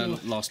 that's not going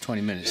to last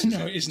 20 minutes.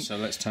 No, it isn't. So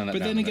let's turn that down.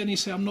 But then again, you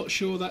say, I'm not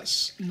sure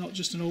that's not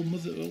just an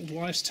old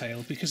wives'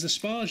 tale, because the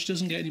sparge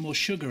doesn't get any more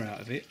sugar out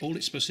of it. All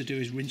it's supposed to do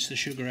is rinse the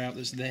sugar out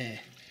that's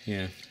there.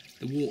 Yeah.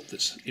 The wort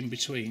that's in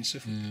between. So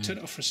if we turn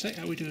it off for a sec,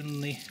 how are we doing on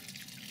the...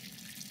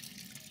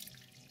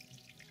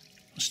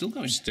 We're still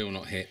going. Still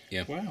not hit,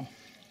 yeah. Wow.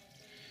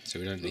 So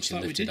we don't Looks need to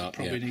like lift we it did up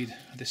probably yet. need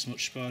this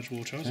much sparge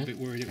water. I was a bit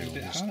worried it was a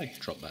bit high.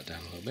 Drop that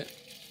down a little bit.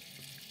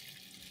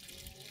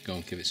 Go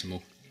on, give it some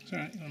more. It's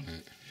alright, go on.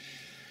 Right.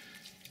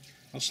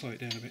 I'll slow it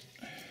down a bit.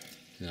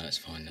 No, that's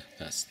fine.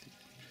 That's...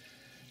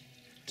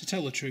 To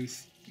tell the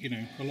truth, you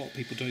know, a lot of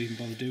people don't even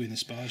bother doing the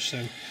sparge,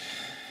 so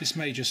this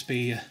may just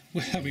be,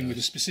 with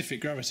a specific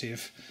gravity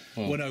of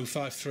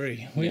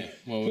 1053. Yeah,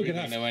 well, we're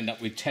going to end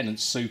up with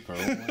Tennant's Super.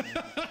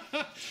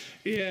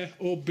 Yeah,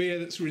 or beer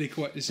that's really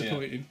quite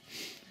disappointing. Yeah.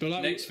 But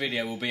like Next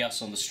video will be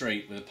us on the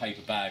street with a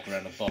paper bag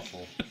around a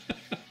bottle.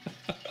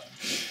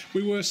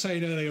 We were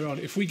saying earlier on,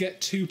 if we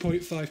get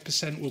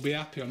 2.5%, we'll be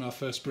happy on our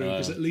first brew,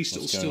 because at least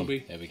it'll still be...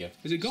 There we go.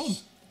 Is it gone?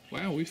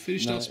 Wow, we've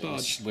finished our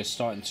sparge. We're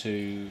starting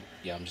to...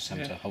 Yeah, I'm just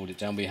having to hold it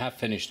down. We have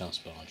finished our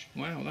sparge.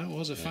 Wow, that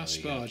was a fast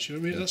sparge. I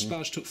mean, that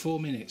sparge took 4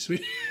 minutes.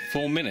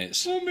 4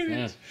 minutes? 4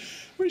 minutes.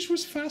 Yeah. Which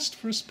was fast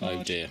for a sparge.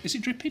 Oh dear. Is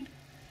it dripping?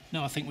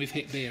 No, I think we've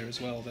hit beer as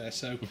well there,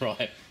 so...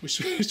 Right. We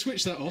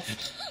switch that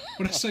off.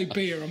 When I say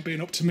beer, I'm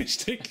being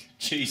optimistic.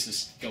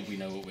 Jesus. God, we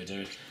know what we're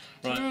doing.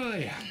 Right.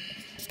 Right.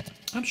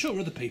 I'm sure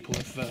other people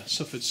have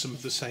suffered some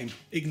of the same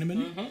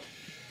ignominy.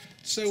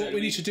 So what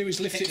we need to do is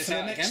lift it for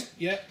the next...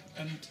 Yeah,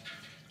 and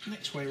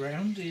next way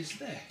round is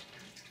there.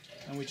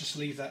 And we just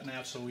leave that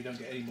now so we don't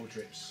get any more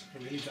drips.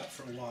 And we leave that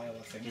for a while,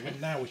 I think. And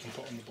now we can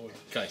put on the boil.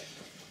 Okay.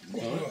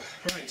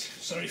 Right,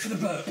 sorry for the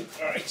burp.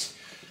 Alright.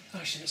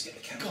 Actually, let's get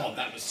the camera. God,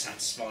 that was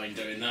satisfying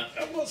doing that.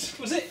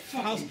 Was it?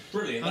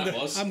 Brilliant, I'm that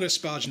was. I'm going to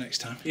sparge next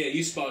time. Yeah,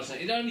 you sparged that.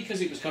 It only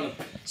because it was kind of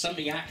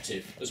something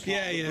active as part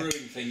of the brewing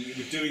thing. You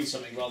were doing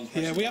something rather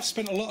than... Yeah, we have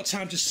spent a lot of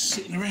time just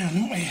sitting around,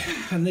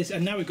 haven't we?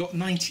 And now we've got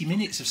 90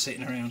 minutes of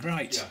sitting around,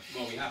 right? Yeah,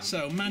 well, we haven't.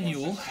 So,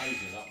 manual.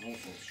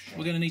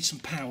 We're going to need some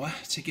power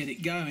to get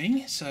it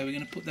going. So we're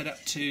going to put that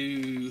up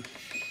to,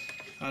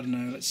 I don't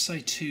know, let's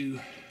say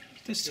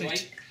let's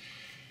say,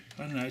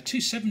 I don't know,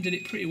 2.7 did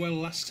it pretty well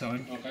last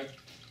time. Okay.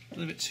 A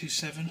little bit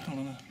 2.7, hold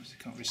on, I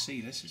can't really see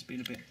this, it's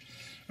been a bit...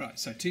 Right,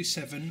 so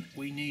 2.7,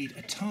 we need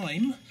a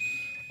time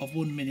of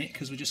 1 minute,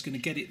 because we're just going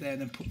to get it there and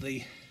then put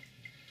the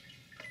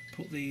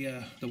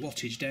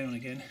wattage down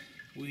again.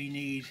 We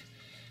need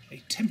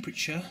a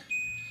temperature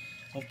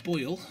of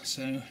boil,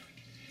 so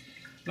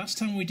last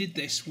time we did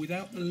this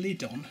without the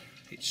lid on,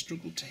 it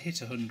struggled to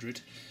hit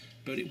 100,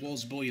 but it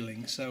was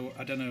boiling, so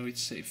I don't know,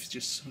 it's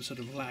just some sort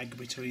of lag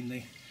between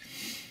the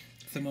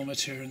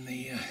thermometer and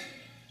the...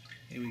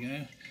 here we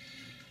go.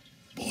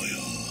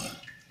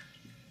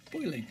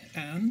 Boiling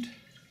and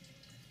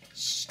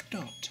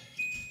start.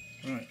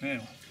 Right,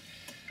 now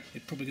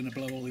it's probably going to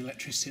blow all the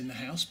electricity in the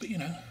house, but you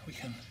know, we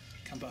can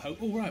but hope.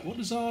 Oh right, what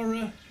does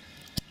the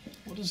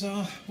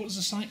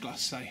sight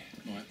glass say?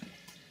 Right,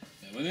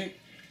 there we go.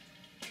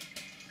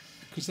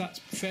 Because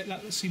that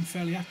seemed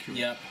fairly accurate.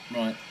 Yeah,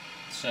 right.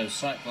 So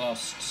sight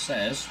glass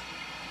says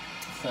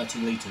 30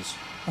 litres.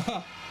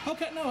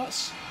 Okay, no,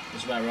 that's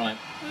about right.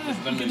 We're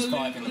going to lose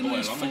 5 in the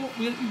boil, aren't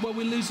we? Well,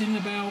 we're losing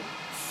about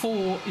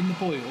 4 in the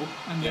boil,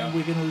 and then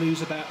we're going to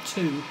lose about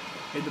 2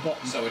 in the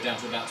bottom. So we're down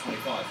to about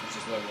 25, which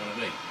is where we want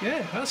to be.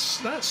 Yeah,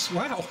 that's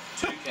wow.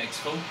 2 kegs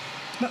full.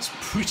 That's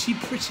pretty.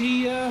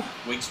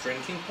 Weeks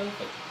drinking,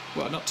 perfect.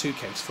 Well, not 2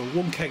 kegs full,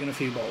 1 keg and a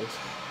few bottles.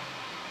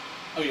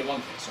 Oh yeah,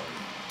 1 keg, sorry.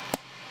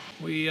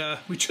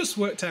 We just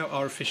worked out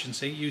our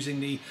efficiency using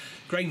the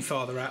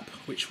Grainfather app,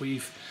 which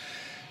we've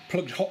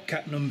plugged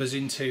Hopcat numbers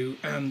into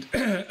and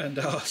and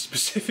our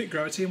specific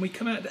gravity, and we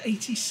come out at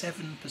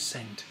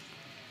 87%.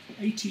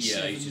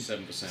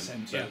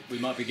 87%. Yeah, we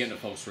might be getting a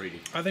false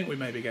reading. I think we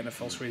may be getting a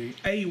false reading.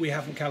 A, we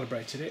haven't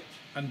calibrated it,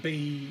 and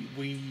B,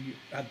 we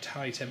had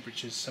high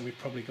temperatures, so we've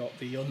probably got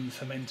the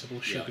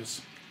unfermentable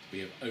sugars. We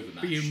have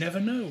overmashed. But you never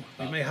know.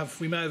 We may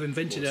have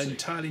invented an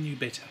entirely new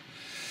bitter.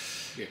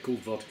 Yeah, called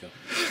vodka.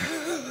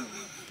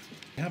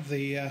 We have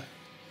the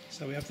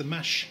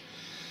mash.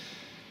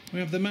 We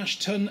have the mash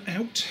tun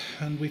out,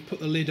 and we've put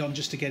the lid on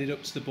just to get it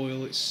up to the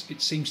boil. It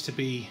seems to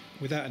be,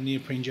 without a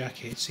neoprene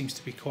jacket, it seems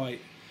to be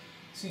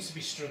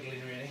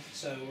struggling really.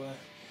 So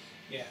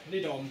yeah,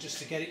 lid on just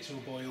to get it to a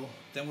boil.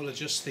 Then we'll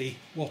adjust the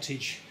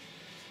wattage,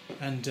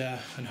 and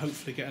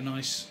hopefully get a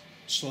nice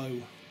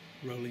slow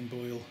rolling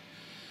boil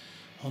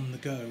on the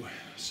go.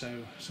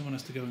 So someone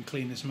has to go and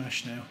clean this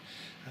mash now,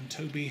 and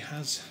Toby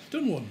has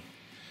done one.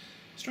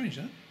 Strange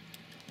that.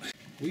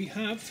 We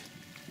have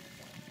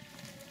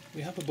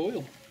a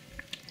boil.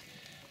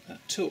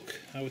 That took,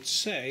 I would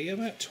say,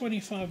 about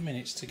 25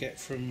 minutes to get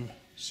from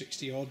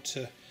 60 odd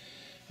to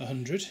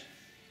 100.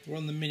 We're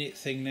on the minute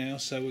thing now,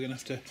 so we're going to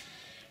have to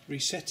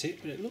reset it,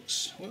 but it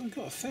looks, well, we've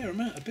got a fair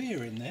amount of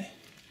beer in there.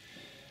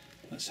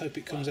 Let's hope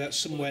it comes out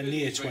somewhere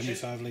near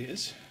 25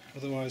 litres,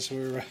 otherwise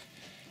we're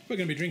going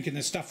to be drinking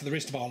this stuff for the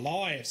rest of our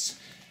lives.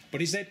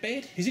 But is that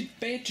bad? Is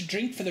it bad to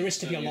drink for the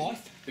rest of your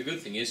life? The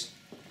good thing is,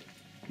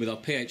 with our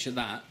pH at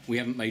that, we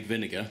haven't made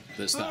vinegar.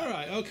 That's that. All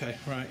right, okay,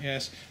 right,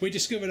 yes. We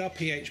discovered our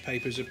pH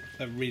papers are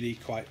really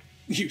quite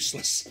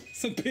useless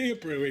for beer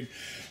brewing.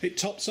 It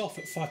tops off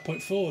at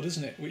 5.4,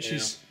 doesn't it? Which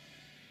is,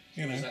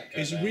 you know,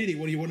 is really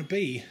what you want to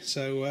be.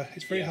 So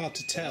it's very hard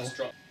to tell.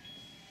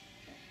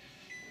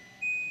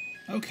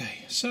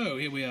 Okay, so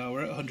here we are.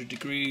 We're at 100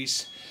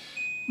 degrees.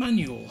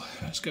 Manual.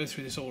 Let's go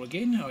through this all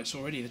again. Oh,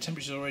 the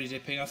temperature's already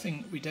dipping. I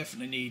think we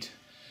definitely need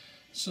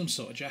some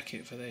sort of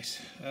jacket for this.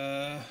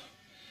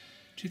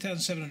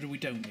 2,700 we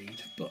don't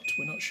need, but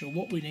we're not sure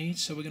what we need,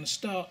 so we're going to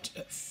start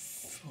at...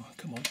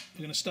 we're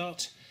going to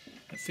start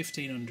at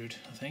 1,500,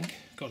 I think.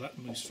 God, that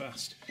moves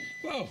fast.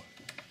 Whoa!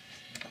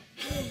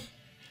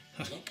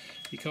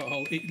 You can't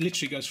hold... It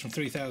literally goes from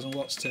 3,000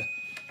 watts to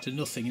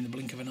nothing in the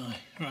blink of an eye.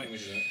 Right.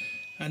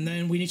 And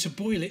then we need to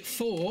boil it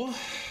for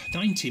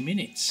 90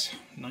 minutes.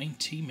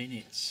 90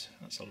 minutes.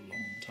 That's a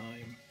long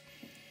time.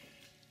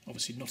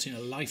 Obviously not in a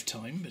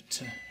lifetime,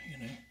 but, you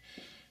know...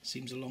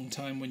 Seems a long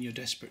time when you're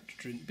desperate to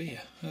drink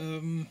beer.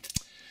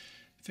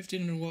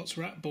 1,500 watts,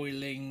 rat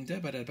boiling,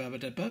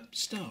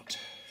 start.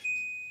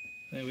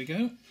 There we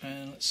go,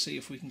 and let's see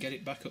if we can get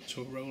it back up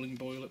to a rolling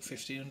boil at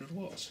 1,500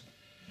 watts.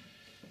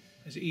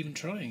 Is it even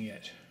trying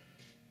yet?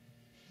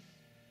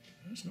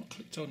 It's not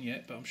clicked on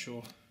yet, but I'm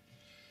sure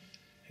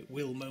it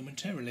will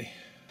momentarily.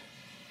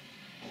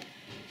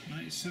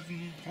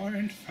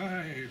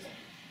 97.5.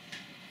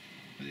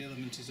 The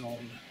element is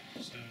on,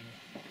 so...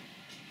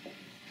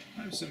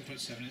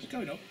 7.7 is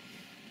going up.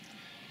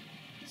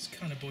 It's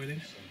kind of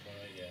boiling.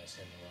 Yeah, it's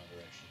in the right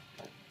direction.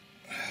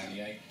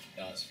 28,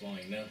 that's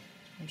flying now.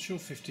 I'm sure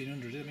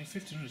 1,500. I mean,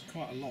 1,500 is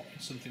quite a lot in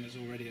something that's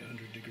already at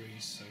 100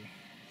 degrees. So,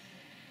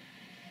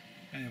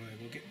 anyway,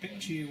 we'll get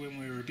back to you when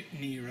we're a bit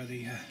nearer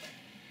the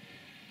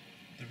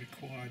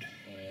required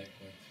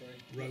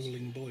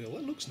rolling boil.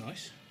 That looks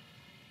nice.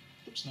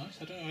 Looks nice.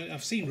 I don't know.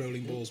 I've seen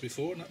rolling boils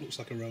before, and that looks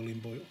like a rolling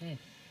boil.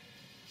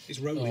 It's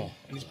rolling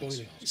and it's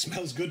boiling. It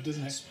smells good,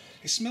 doesn't it?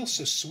 It smells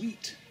so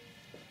sweet.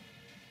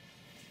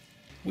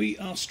 We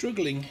are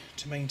struggling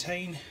to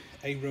maintain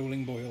a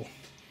rolling boil.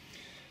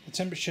 The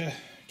temperature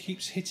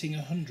keeps hitting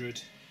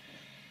 100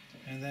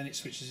 and then it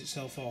switches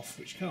itself off,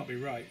 which can't be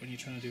right when you're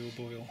trying to do a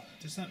boil.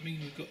 Does that mean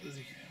we've got the...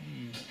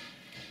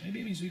 maybe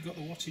it means we've got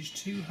the wattage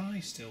too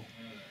high still.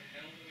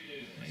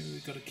 Maybe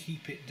we've got to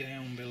keep it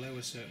down below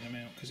a certain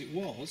amount, because it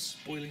was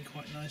boiling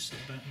quite nicely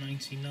at about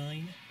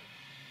 99.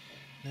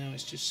 Now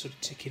it's just sort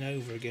of ticking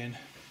over again.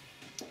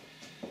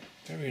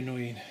 Very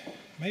annoying.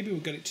 Maybe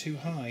we've got it too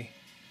high.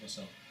 What's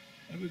up?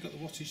 Maybe we've got the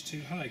wattage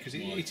too high, because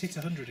it hit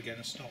 100 again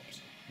and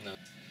stopped. No.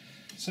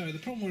 So the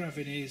problem we're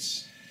having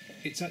is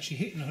it's actually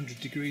hitting 100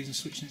 degrees and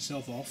switching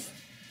itself off.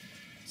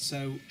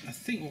 So I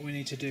think what we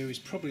need to do is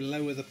probably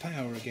lower the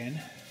power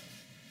again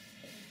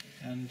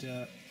and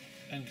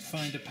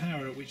find a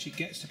power at which it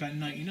gets to about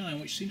 99,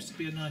 which seems to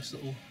be a nice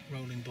little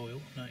rolling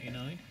boil.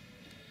 99.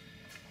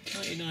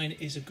 99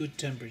 is a good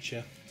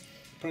temperature.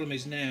 The problem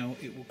is now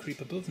it will creep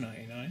above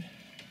 99.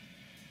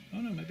 Oh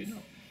no, maybe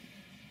not.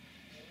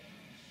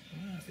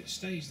 Well, if it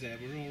stays there,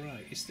 we're all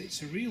right.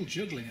 It's a real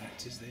juggling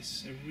act, is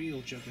this? A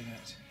real juggling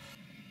act.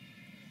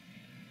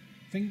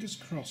 Fingers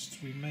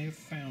crossed we may have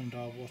found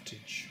our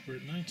wattage. We're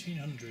at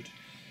 1900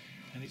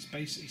 and it's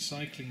basically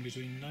cycling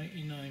between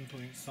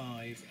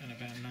 99.5 and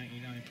about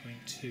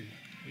 99.2.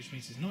 which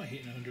means it's not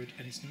hitting 100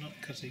 and it's not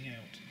cutting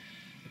out.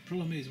 The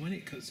problem is when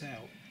it cuts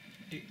out,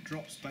 it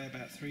drops by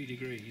about 3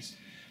 degrees,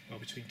 well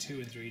between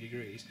 2 and 3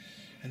 degrees,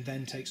 and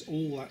then takes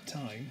all that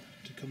time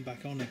to come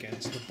back on again,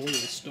 so the boil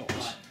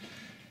stops.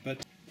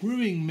 But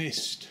brewing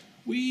mist.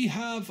 We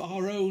have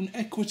our own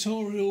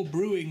equatorial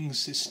brewing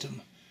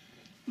system.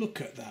 Look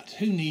at that.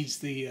 Who needs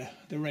the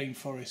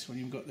rainforest when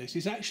you've got this?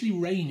 It's actually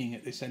raining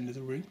at this end of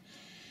the room.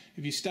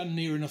 If you stand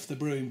near enough the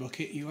brewing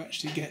bucket, you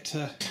actually get...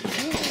 oh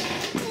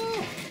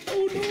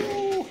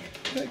no!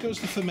 There goes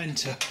the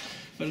fermenter.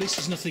 But at least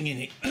there's nothing in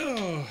it.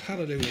 Oh,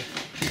 hallelujah.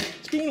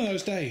 It's been one of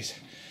those days.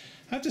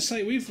 I have to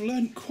say, we've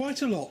learnt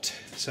quite a lot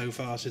so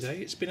far today.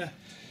 It's been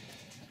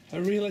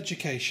a real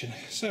education.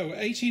 So,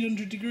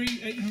 1800 degrees,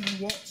 800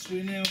 watts,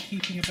 we're now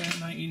keeping about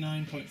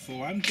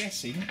 99.4. I'm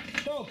guessing...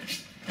 Dog!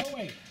 Go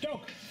away!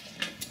 Dog!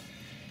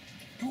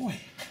 Go away!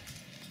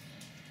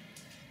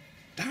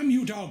 Damn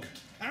you, dog!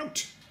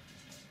 Out!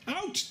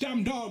 Out,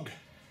 damn dog!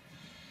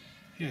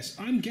 Yes,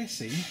 I'm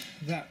guessing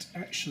that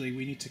actually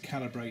we need to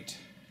calibrate,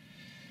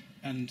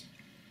 and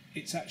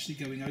it's actually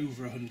going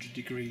over 100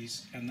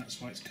 degrees, and that's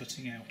why it's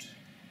cutting out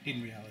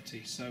in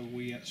reality. So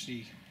we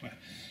actually, well,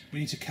 we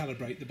need to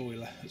calibrate the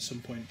boiler at some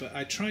point. But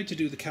I tried to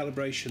do the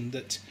calibration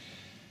that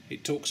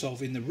it talks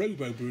of in the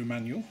Robo Brew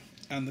manual,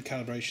 and the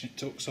calibration it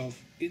talks of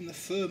in the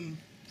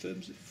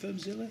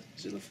Firmzilla,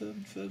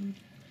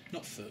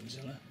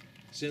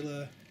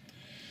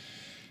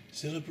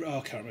 oh,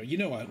 I can't remember. You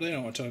know what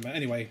I'm talking about.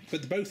 Anyway,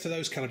 but both of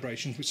those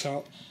calibrations, which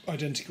are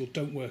identical,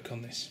 don't work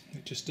on this.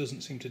 It just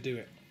doesn't seem to do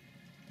it.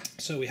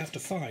 So we have to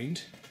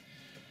find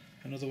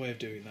another way of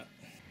doing that.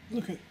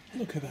 Look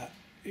at that.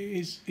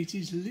 It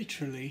is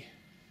literally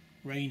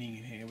raining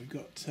in here. We've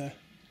got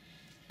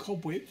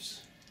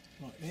cobwebs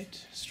like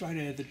that, straight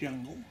out of the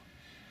jungle.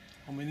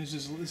 I mean, this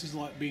is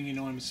like being in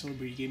I'm a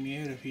Celebrity, Get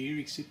Me Out of Here,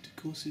 except of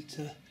course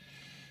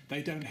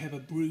they don't have a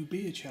brew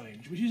beer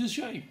challenge, which is a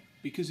shame,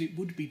 because it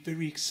would be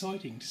very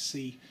exciting to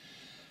see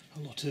a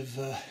lot of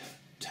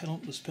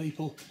talentless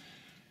people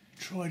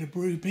try to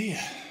brew beer,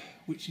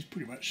 which is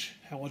pretty much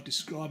how I'd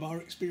describe our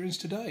experience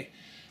today.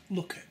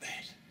 Look at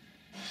that.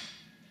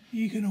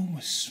 You can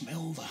almost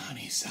smell the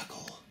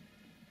honeysuckle.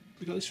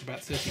 We got this for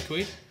about 30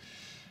 quid.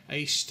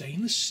 A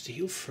stainless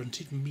steel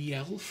fronted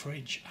Miele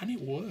fridge, and it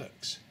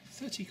works.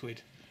 30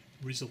 quid.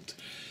 Result.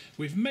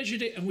 We've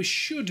measured it and we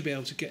should be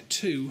able to get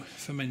 2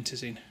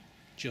 fermenters in.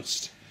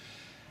 Just.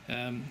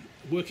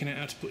 Working out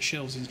how to put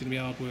shelves in is going to be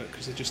hard work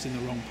because they're just in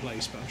the wrong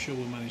place, but I'm sure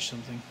we'll manage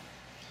something.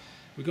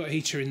 We've got a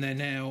heater in there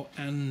now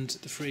and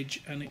the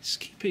fridge, and it's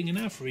keeping an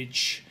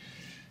average.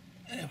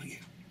 There we go.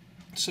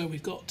 So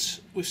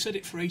we've set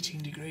it for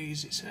 18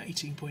 degrees. It's at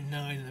 18.9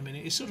 in a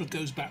minute. It sort of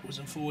goes backwards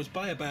and forwards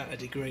by about a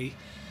degree,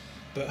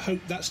 but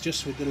that's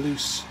just with the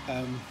loose.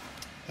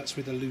 That's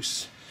with the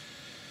loose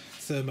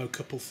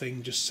thermocouple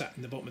thing just sat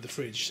in the bottom of the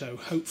fridge. So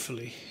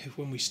hopefully,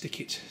 when we stick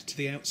it to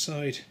the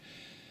outside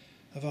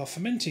of our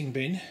fermenting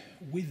bin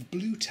with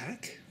blue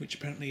tack, which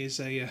apparently is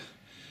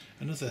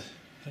another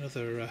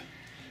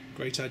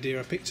great idea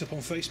I picked up on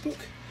Facebook.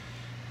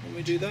 When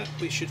we do that,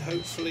 we should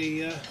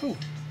hopefully... oh,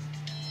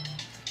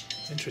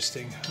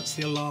 interesting. That's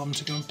the alarm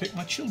to go and pick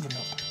my children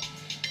up.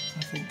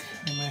 I think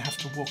they may have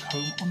to walk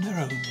home on their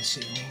own this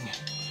evening.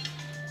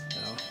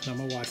 No,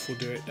 my wife will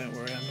do it, don't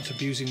worry. I'm not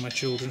abusing my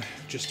children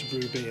just to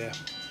brew beer,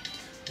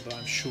 although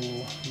I'm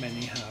sure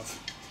many have.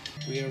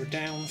 We are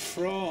down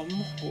from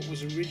what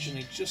was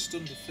originally just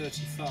under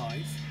 35.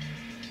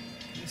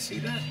 Can you see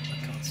that?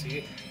 I can't see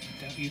it.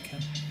 I doubt you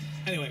can.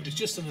 Anyway, it was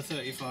just under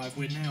 35.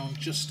 We're now on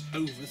just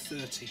over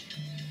 30.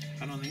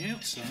 And on the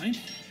outside,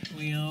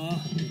 we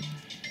are...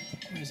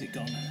 Where's it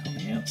gone? On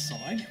the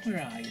outside,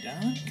 where are you,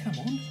 darling? Come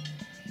on.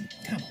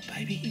 Come on,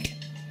 baby.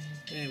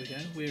 There we go.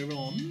 We're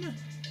on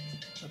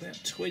about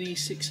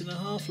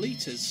 26.5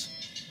 litres,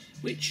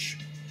 which,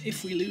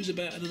 if we lose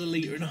about another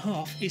litre and a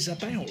half, is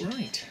about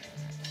right.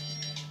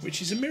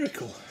 Which is a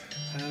miracle,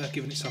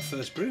 given it's our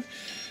first brew.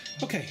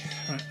 Okay,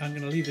 right, I'm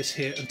going to leave this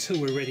here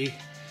until we're ready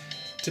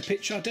to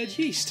pitch our dead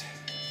yeast.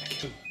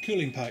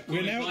 Cooling pipe.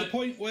 We're now at the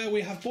point where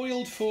we have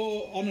boiled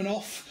for on and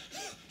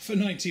off for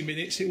 90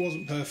 minutes. It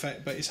wasn't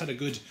perfect, but it's had a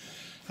good,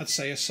 I'd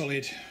say a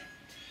solid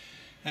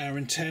hour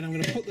and 10. I'm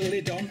going to put the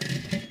lid on.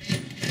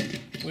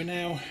 We're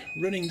now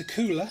running the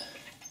cooler.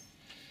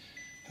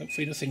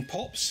 Hopefully nothing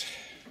pops.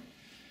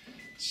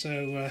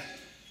 So,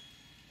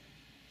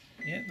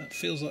 yeah, that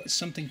feels like there's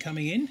something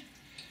coming in.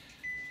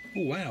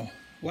 Oh, wow.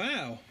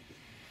 Wow.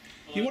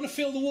 You want to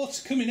feel the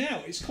water coming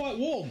out. It's quite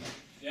warm.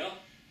 Yeah?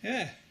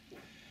 Yeah.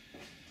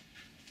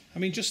 I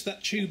mean, just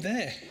that tube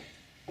there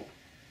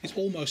is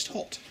almost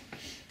hot.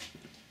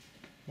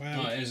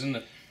 Wow. Oh, it is, isn't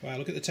it? Wow,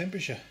 look at the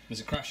temperature.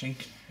 Is it crashing?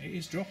 It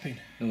is dropping.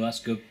 Oh, that's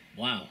good.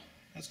 Wow.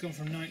 That's gone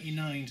from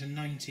 99 to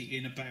 90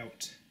 in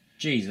about...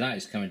 Jeez, that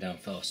is coming down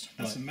fast.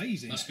 That's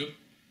amazing. That's good.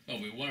 Well,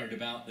 we're worried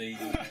about the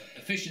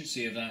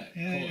efficiency of that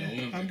coil.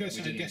 Yeah. I guess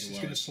it's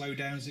going to slow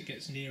down as it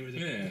gets nearer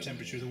the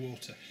temperature of the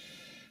water.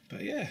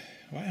 But yeah,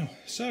 wow.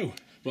 So,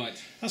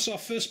 Right. That's our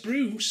first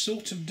brew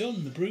sort of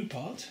done, the brew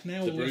part.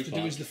 Now all we have to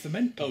do is the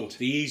ferment part. Oh,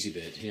 the easy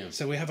bit, yeah.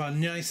 So we have our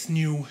nice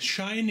new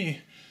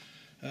shiny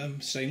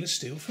stainless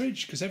steel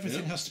fridge, because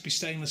everything has to be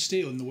stainless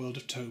steel in the world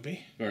of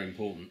Toby. Very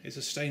important. It's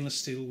a stainless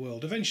steel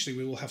world. Eventually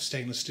we will have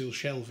stainless steel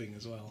shelving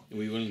as well.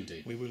 We will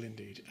indeed. We will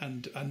indeed.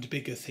 And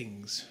bigger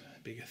things.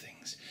 Bigger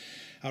things.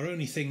 Our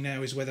only thing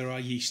now is whether our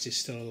yeast is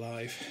still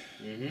alive.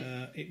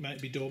 It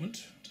might be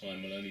dormant.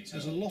 Time will only tell.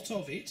 There's a lot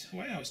of it.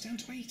 Wow, it's down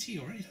to 80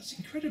 already. That's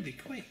incredibly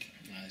quick.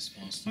 That's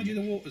fast. Mind you,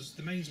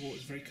 the mains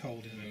water's very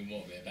cold, isn't it?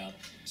 What, about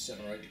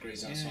 7 or 8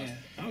 degrees outside?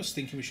 Yeah. I was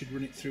thinking we should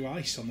run it through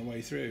ice on the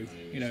way through.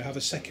 Have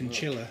a second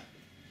chiller.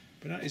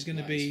 But that is going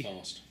to be...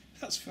 fast.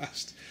 That's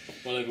fast.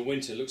 Well, over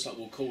winter, it looks like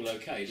we'll cool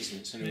okay, doesn't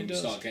it? So when we does.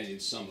 start getting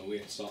into summer, we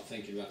have to start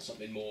thinking about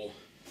something more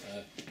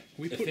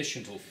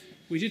efficient.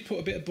 We did put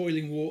a bit of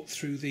boiling water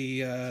through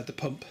the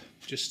pump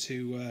just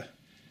to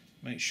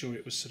make sure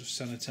it was sort of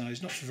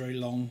sanitised. Not for very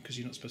long, because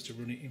you're not supposed to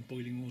run it in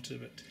boiling water.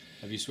 But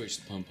have you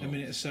switched the pump on? A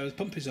minute or so. The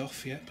pump is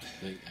off. Yep.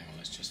 Hang on,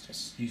 let's just.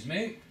 Excuse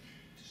me.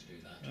 Just do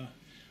that.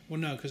 Well,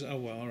 no, because all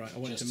right. I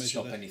wanted to measure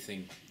stop that.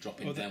 anything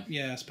dropping down.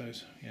 Yeah, I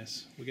suppose.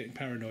 Yes, we're getting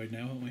paranoid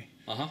now, aren't we?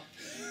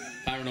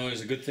 Paranoia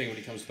is a good thing when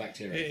it comes to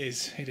bacteria. It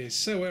is. It is.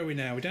 So where are we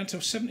now? We're down to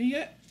 70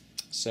 yet?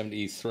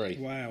 73.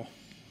 Wow.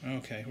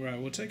 Okay, right,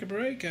 we'll take a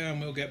break and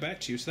we'll get back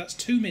to you. So that's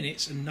 2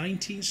 minutes and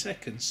 19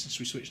 seconds since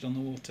we switched on the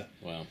water.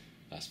 Wow,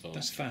 that's fast.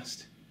 That's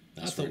fast.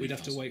 That's I thought really we'd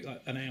have fast. to wait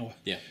like an hour.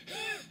 Yeah.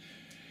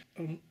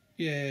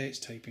 Yeah, it's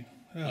taping.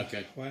 Oh,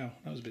 okay. Wow,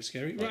 that was a bit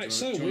scary. Right, Right,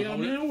 so we are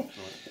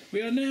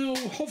now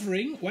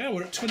hovering. Wow,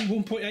 we're at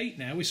 21.8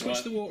 now. We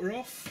switched the water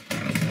off.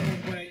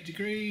 21.8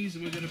 degrees,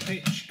 and we're going to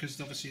pitch because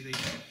obviously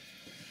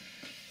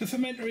the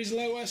fermenter is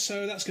lower,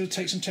 so that's going to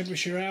take some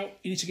temperature out.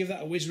 You need to give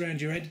that a whiz around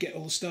your head, get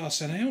all the star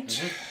sand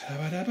out.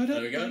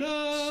 There we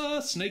go.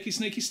 Snaky,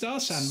 snaky star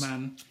sand,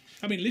 man.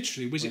 I mean,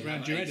 literally, whiz it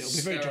round your head. It'll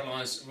be very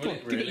dry.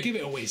 Give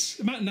it a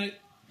whiz. No.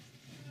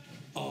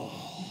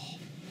 Oh,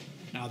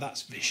 now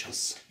that's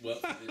vicious. Well,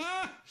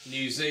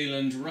 New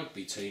Zealand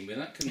rugby team with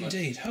that, couldn't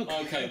Indeed.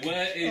 Okay,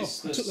 where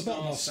is the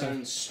star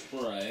sand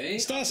spray?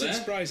 Star sand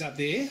spray's up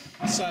there,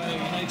 so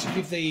you need to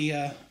give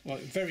the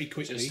very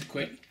quickly. Just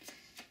quick.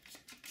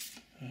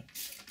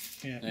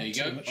 Yeah, there you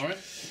go. All right.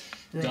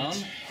 Done.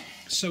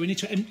 So we need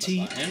to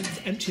empty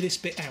this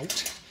bit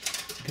out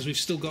because we've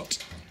still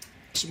got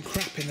some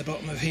crap in the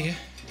bottom of here.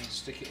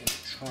 Stick it in the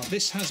trunk.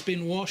 This has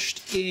been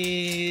washed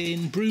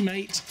in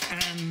Brewmate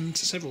and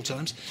several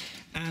times,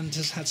 and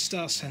has had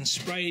star sand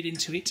sprayed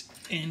into it.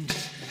 And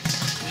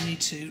we need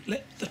to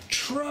let the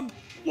trub.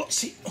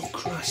 What's it? Oh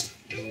Christ!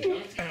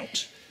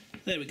 Out.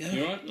 There we go.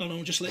 You all right? Oh no,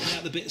 I'm just letting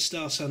out the bit of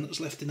star sand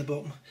that's left in the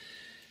bottom.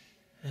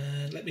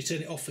 Let me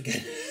turn it off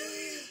again.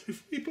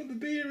 If we put the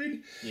beer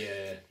in.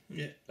 Yeah.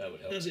 That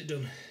would help. How's it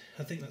done?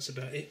 I think that's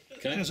about it.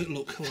 Okay. How's it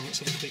look? Hold on, let's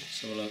have a quick.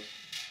 So look.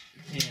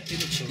 Yeah, it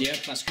looks alright. Yeah,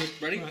 that's good.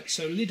 Ready? Right,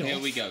 so lid off. Here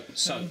we go.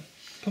 So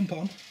pump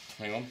on.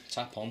 hang on.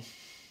 Tap on.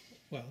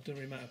 Well, it doesn't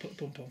really matter. Put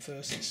the pump on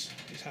first.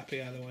 It's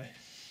happy either way.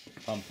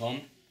 Pump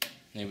on.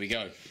 Here we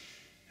go.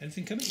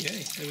 Anything coming? Yeah.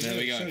 There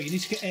we go. So you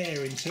need to get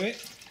air into it.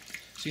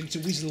 So you need to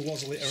whizzle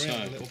it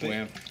around a little bit. We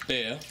have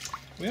beer.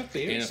 We have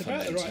beer. It's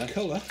about the right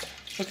colour.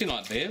 Looking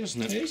like beer,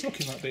 isn't it? It is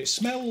looking like beer. It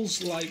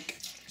smells like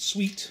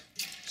sweet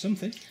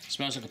something.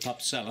 Smells like a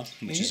pub cellar,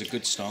 which is a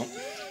good start.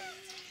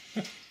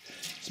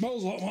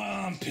 Smells like my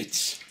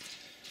armpits.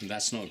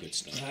 That's not a good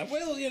start.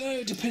 Well,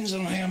 it depends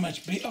on how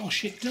much beer. Oh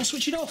shit! Did I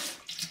switch it off?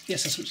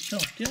 Yes, I switched it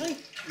off. Did I?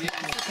 Yeah.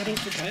 I don't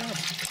think I have.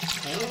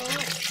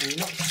 You're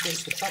not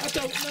supposed to I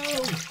don't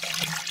know.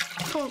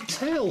 I can't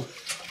tell.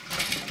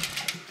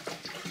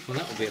 Well,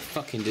 that would be a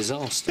fucking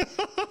disaster.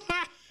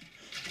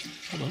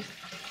 Hold on.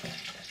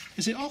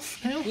 Is it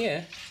off now?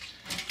 Yeah.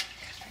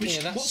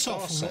 That's what's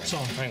off and what's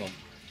on? Hang on.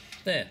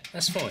 There,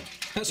 that's fine.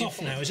 That's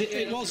off now, is it?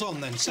 It was on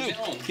then. So, is it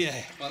on?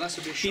 Yeah. Well, that's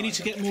a bit You need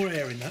to get more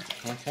air in that.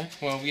 Okay.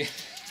 Well, yeah.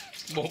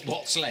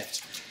 What's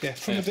left? Yeah,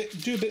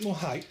 do a bit more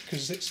height,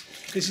 because this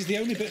is the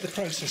only bit of the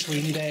process where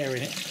you need air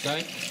in it.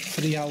 Okay.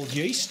 For the old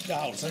yeast.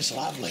 Oh, that's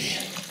lovely.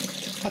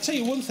 I'll tell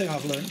you one thing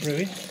I've learnt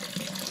brewing.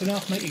 Don't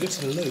have to make you go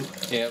to the loo.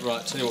 Yeah,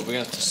 right. Tell you what, we're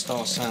going to have to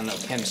star sand that,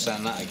 chem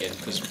sand that again,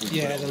 because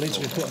the lids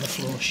we put on the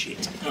floor.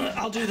 Shit.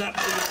 I'll do that.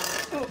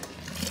 Oh.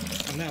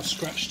 I'm now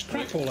scratched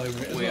crap all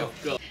over it as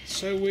well.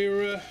 So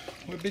we're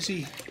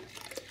busy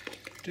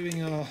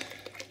doing our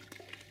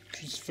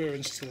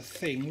transference to the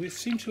thing. We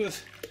seem to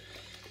have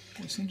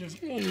a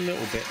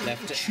little bit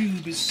left. The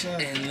tube is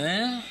in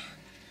there.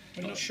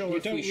 I'm not sure. We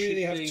don't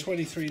really have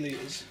 23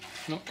 litres.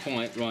 Not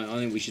quite right. I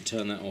think we should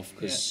turn that off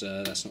because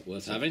that's not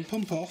worth having.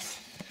 Pump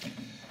off.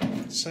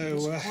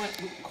 So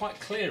it's quite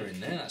clear in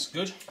there. That's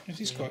good. It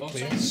is quite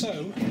clear.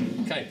 So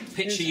okay,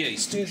 pitch your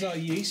yeast. Here's our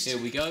yeast. Here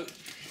we go.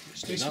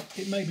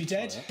 It may be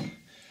dead.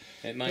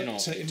 It may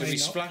not. Do we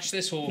splash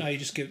this or? No, you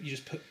just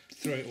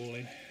throw it all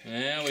in.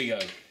 There we go.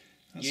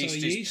 That's yeast our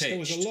yeast. There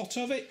was a lot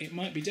of it. It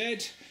might be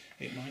dead.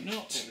 It might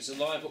not. It was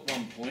alive at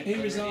one point.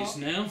 Here is our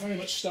now very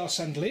much star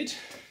sand lid.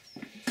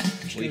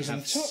 We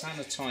have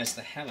sanitised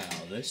the hell out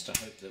of this to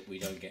hope that we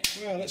don't get.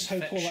 Well, let's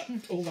hope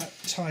all that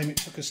time it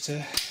took us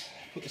to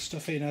put the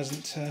stuff in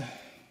hasn't. Right,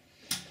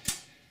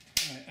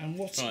 and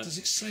what does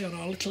it say on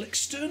our little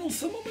external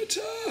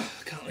thermometer?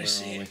 Can't really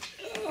see it.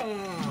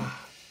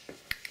 Ah.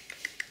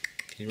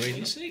 Can you read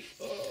it? See?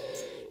 Oh.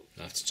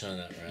 I have to turn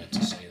that around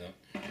to see that.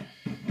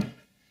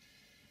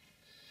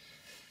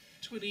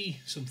 20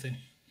 something.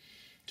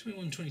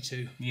 21,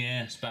 22.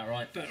 Yeah, it's about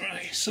right. About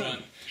right. So,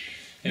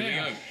 here we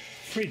go.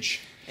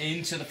 Fridge.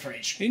 Into the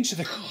fridge. Into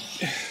the.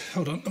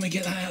 Hold on, let me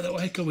get that out of the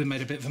way. God, we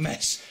made a bit of a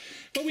mess.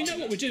 Well, we know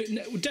what we're doing.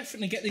 We'll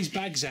definitely get these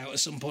bags out at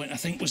some point. I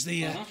think was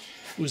the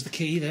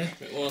key there.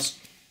 It was.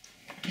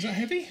 Is that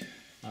heavy?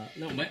 A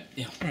little bit.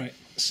 Yeah. Right.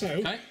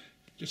 So,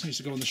 just needs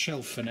to go on the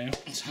shelf for now.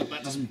 Let's hope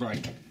that doesn't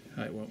break.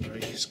 No, it won't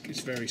break. It's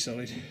very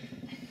solid.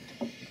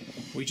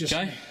 We just.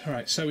 All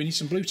right. So we need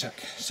some blue tack.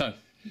 So,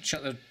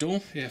 shut the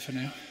door. Yeah, for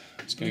now.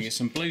 Let's go get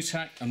some blue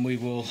tack, and we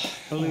will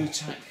blue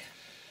tack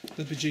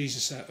the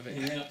bejesus out of it.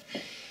 Yeah.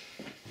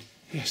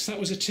 Yes, that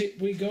was a tip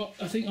we got,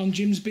 I think, on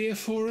Jim's beer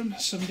forum.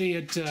 Somebody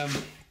had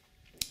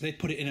they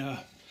put it in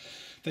a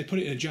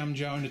jam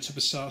jar in a tub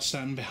of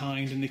sarsan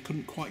behind, and they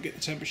couldn't quite get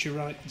the temperature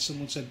right. And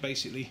someone said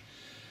basically,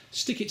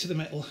 stick it to the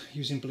metal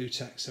using blue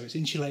tack, so it's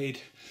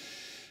insulated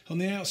on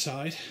the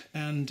outside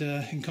and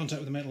in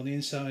contact with the metal on the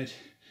inside,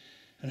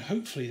 and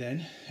hopefully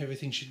then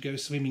everything should go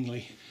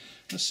swimmingly.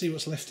 Let's see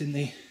what's left in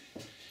the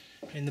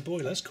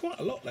boiler. There's quite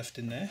a lot left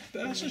in there,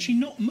 but that's actually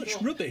not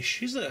much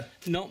rubbish, is there?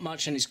 Not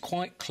much, and it's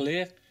quite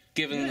clear.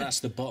 Given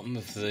that's the bottom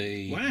of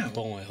the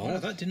boil. Wow,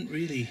 that didn't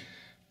really.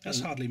 That's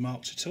hardly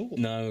marked at all.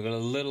 No, we've got a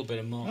little bit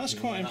of mark. That's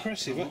quite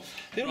impressive.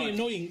 The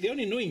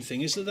only annoying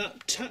thing is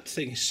that tap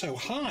thing is so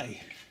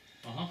high.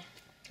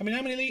 I mean,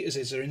 how many litres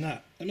is there in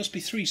that? It must be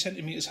 3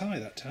 centimetres high.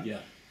 That tap. Yeah.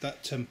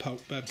 That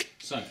pulp.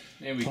 So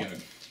here we go.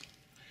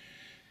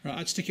 Right,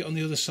 I'd stick it on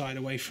the other side,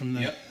 away from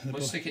the. Yep.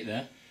 We'll stick it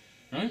there.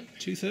 Right.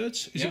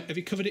 2/3. Have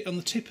you covered it on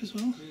the tip as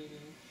well?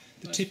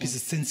 The tip is a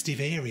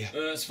sensitive area.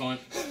 That's fine.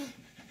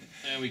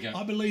 There we go.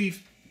 I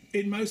believe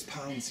in most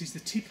pans the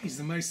tip is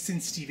the most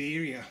sensitive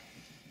area.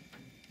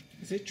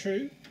 Is it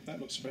true? That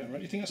looks about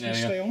right. You think that's going to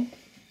stay on?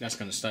 That's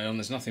going to stay on.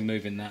 There's nothing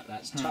moving that.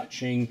 That's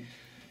touching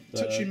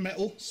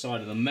metal. Side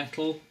of the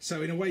metal.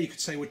 So in a way you could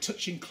say we're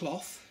touching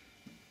cloth.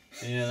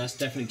 Yeah, that's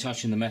definitely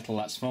touching the metal.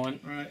 That's fine.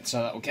 Right.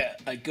 So that will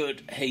get a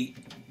good heat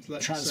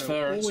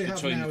transference all we have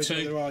between now the is two.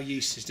 whether our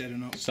yeast is dead or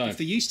not. So, if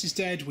the yeast is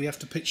dead, we have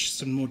to pitch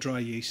some more dry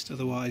yeast.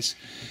 Otherwise,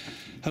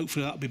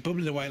 hopefully that'll be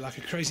bubbling away like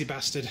a crazy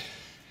bastard.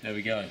 There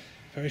we go.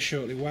 Very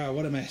shortly. Wow,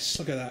 what a mess.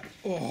 Look at that.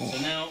 Oh.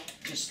 So now,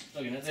 just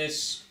looking at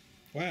this.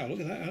 Wow, look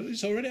at that.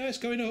 It's already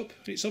going up.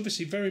 It's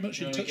obviously very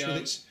much in touch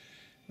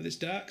with its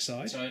dark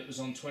side. So it was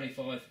on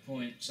 25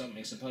 point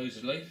something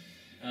supposedly.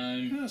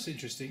 That's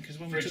interesting, because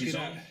when we took it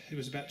out, it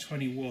was about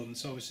 21.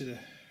 So obviously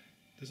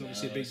there's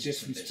obviously a big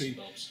difference between.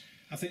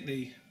 I think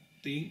the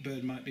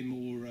Inkbird might be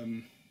more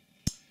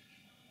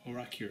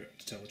accurate,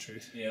 to tell the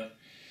truth. Yeah,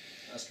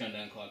 that's going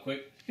down quite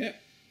quick. Yeah.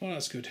 Well,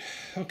 that's good.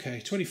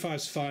 Okay,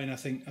 25's fine, I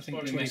think. I think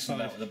probably 25.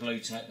 About with the blue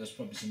tack, there's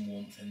probably some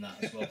warmth in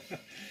that as well.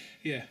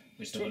 Yeah.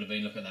 We still would have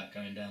been looking at that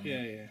going down.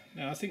 Yeah, yeah.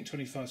 No, I think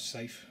 25's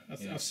safe.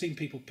 I've seen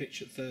people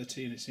pitch at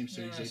 30 and it seems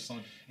to exist. That's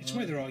fine. It's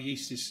whether our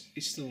yeast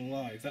is still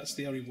alive. That's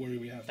the only worry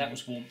we have. That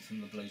was warmth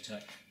from the blue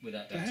tack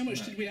without doubt. How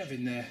much did we have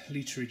in there,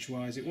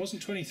 literage-wise? It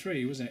wasn't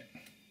 23, was it?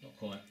 Not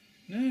quite.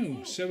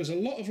 No. So there was a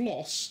lot of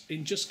loss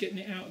in just getting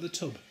it out of the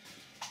tub.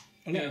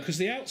 A lot, because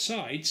the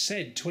outside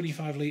said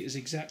 25 litres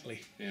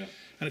exactly. Yeah.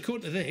 And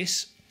according to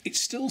this, it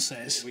still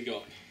says. What we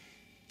got?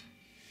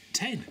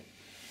 10.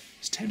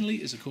 It's 10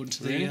 litres according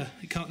to the. Really?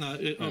 It can't. No.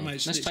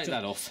 Let's take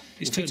that off.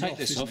 It's if we turned take off,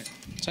 this isn't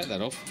off. Take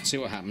that off. See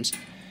what happens.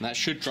 And that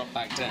should drop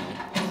back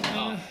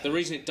down. The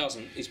reason it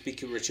doesn't is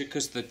because Richard,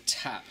 because the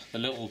tap, the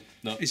little.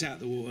 Is out of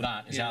the water.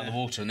 That is out of the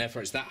water, and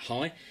therefore it's that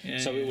high. Yeah,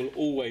 so it will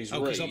always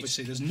read. Because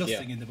obviously there's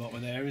nothing in the bottom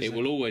of there, is it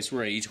will always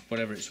read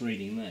whatever it's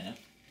reading there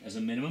as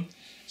a minimum.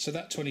 So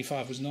that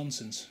 25 was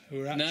nonsense.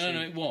 No,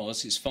 it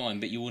was. It's fine,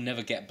 but you will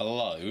never get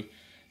below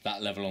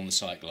that level on the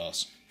sight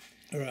glass.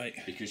 Right.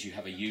 Because you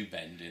have a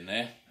U-bend in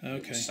there. Okay.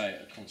 It will stay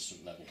at a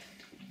constant level.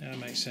 That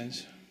makes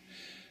sense.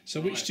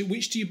 So which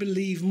do you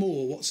believe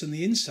more? What's on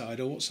the inside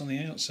or what's on the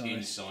outside?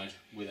 Inside,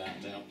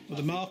 without doubt. Well,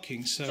 the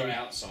markings. So sorry,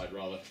 outside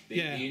rather.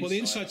 The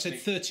inside said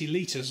 30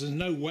 litres. There's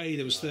no way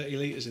there was 30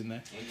 litres in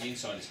there. The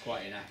inside is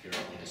quite inaccurate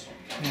on this one.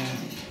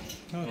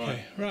 Yeah.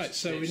 Okay. Right.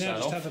 So we now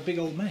just have a big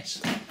old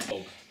mess.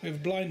 We have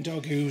a blind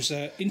dog who's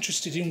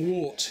interested in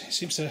wort. He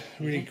seems to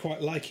really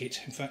quite like it.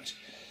 In fact.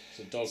 It's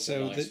a dog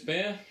who likes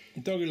beer. A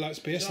dog who likes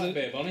beer. Do you like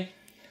beer, Bonnie?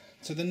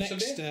 So the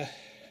next.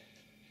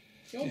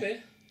 Your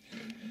beer.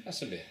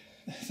 That's a beer.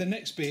 The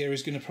next beer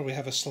is going to probably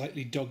have a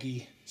slightly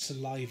doggy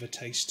saliva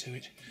taste to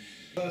it.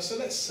 So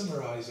let's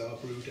summarise our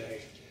brew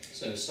day.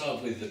 So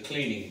start with the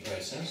cleaning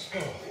process.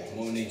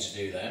 What we need to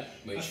do there,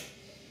 which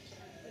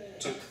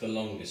took the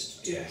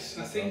longest. Yes,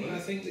 I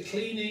think the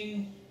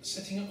cleaning,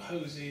 setting up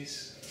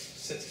hoses,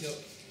 setting up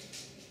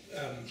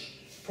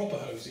proper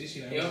hoses,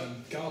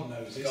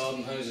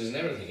 garden hoses and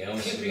everything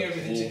else. Clipping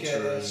everything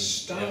together,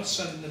 start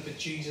sending the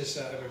bejesus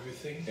out of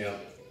everything. Yeah.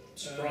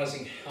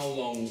 Surprising how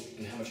long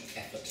and how much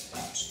effort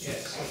that.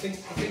 Yes, I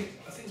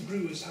think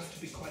brewers have to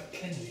be quite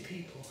cleanly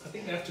people. I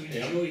think they have to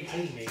enjoy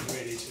cleaning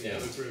really to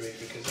enjoy brewing,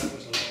 because that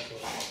was a lot of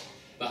work.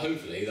 But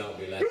hopefully that'll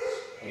be less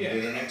when we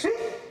do the next one.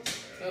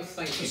 Oh,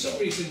 thank you. For some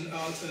reason,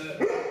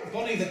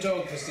 Bonnie the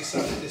dog has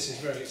decided this is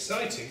very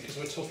exciting because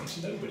we're talking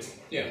to nobody.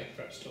 Yeah.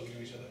 Perhaps talking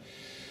to each other.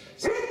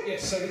 So,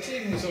 yes, so the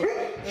cleaning is all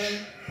right.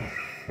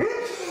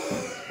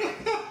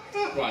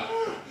 Right.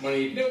 When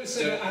you it's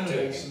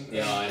animals.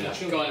 Yeah, I know.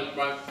 Go on,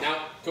 right,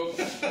 now, go.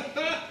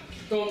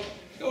 Go on.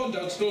 Go on,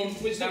 dogs, go on.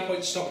 There's no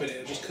point stopping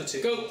it, just cut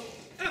it. Go.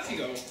 Off you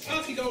go.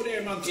 Off you go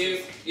there, man. You,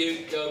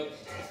 go.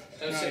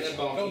 Don't sit there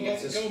barking.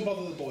 Go and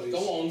bother the boys. Go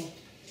on.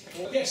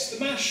 Yes, the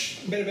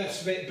mash, a bit of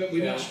effort, but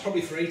we mashed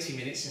probably for 80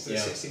 minutes instead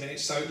of 60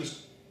 minutes, so it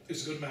was a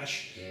good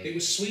mash. It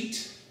was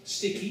sweet,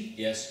 sticky.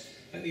 Yes.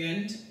 At the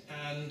end,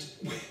 and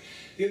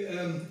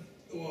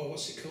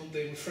what's it called?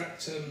 The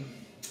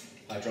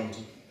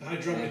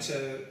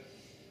hydrometer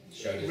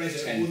showed read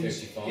it at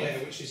 1055. Yeah,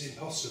 which is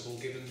impossible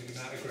given the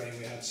amount of grain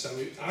we had. So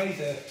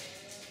either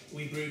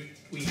we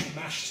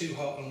mashed too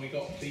hot and we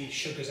got the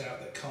sugars out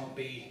that can't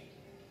be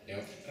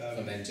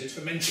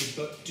fermented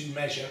but do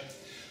measure,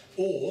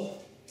 or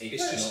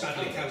it's just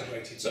badly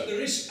calibrated. So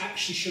there is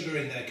actually sugar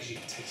in there because you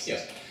can taste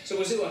it. So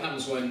we'll see what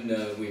happens when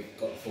we've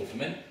got the full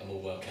ferment, and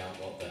we'll work out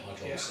what the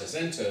hydrometer says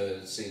then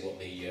to see what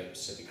the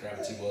specific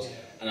gravity was,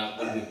 and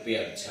we'll be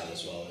able to tell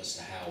as well as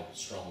to how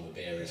strong the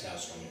beer is, how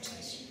strong it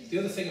tastes. The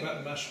other thing about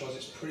the mash was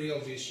it's pretty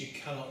obvious you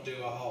cannot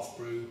do a half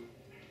brew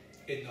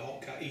in the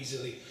Hopcat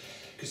easily,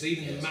 because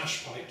even the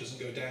mash pipe doesn't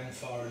go down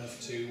far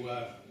enough to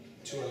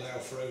allow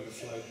for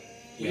overflow.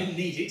 We didn't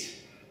need it,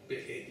 but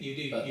you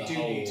do. But you the do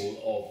whole need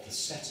of the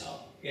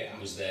setup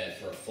was there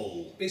for a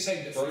full. It's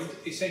aimed at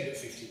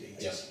 50 litres.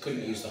 Yeah,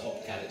 couldn't use the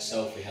Hopcat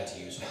itself. We had to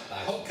use hot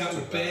bags. Hopcat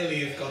would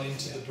barely have gone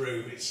into the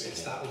brew. It's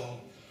that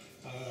long.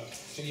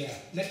 So yeah,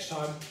 next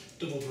time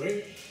double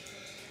brew.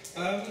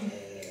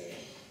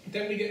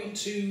 Then we get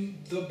onto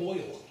the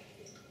boil,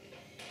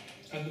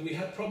 and we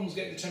had problems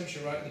getting the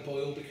temperature right in the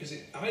boil because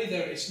either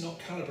it's not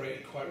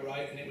calibrated quite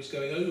right and it was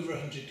going over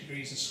 100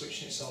 degrees and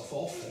switching itself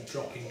off and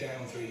dropping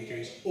down 3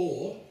 degrees,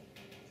 or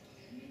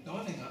no,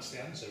 I think that's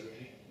the answer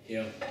really.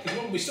 Yeah.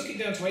 Because we stuck it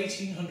down to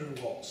 1800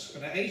 watts,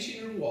 and at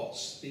 1800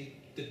 watts, the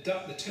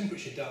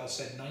temperature dial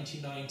said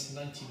 99 to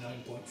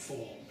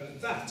 99.4, and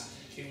at that,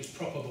 it was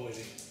proper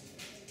boiling.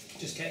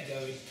 Just kept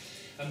going,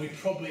 and we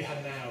probably had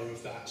an hour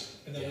of that,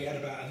 and then we had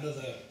about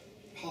another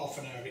half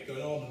an hour of it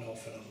going on and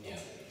off and on. Yeah,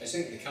 I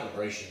think the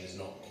calibration is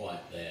not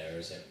quite there,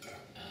 is it?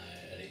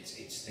 And it's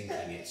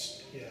thinking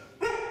it's. Yeah.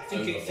 I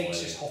think it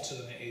thinks it's hotter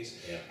than it is,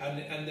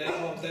 and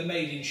they're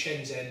made in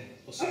Shenzhen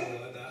or something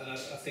like that, and I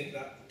think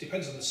that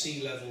depends on the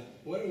sea level.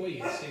 Where are we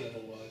sea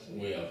level wise?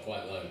 We are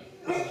quite low.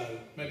 Quite low.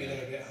 Maybe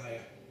they're a bit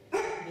higher.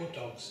 More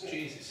dogs,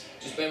 Jesus.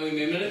 Just bear with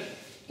me a minute.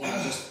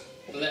 Just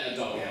let a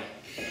dog out.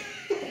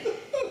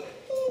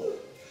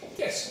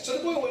 Yes, so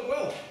the boil went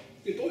well.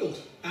 It boiled,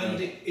 and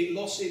it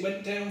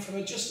went down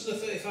from just under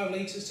 35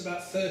 litres to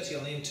about 30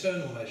 on the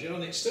internal measure.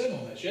 On the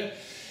external measure,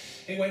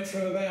 it went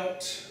from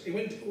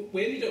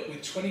we ended up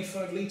with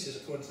 25 litres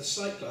according to the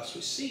sight glass,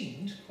 which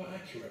seemed quite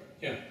accurate.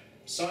 Yeah.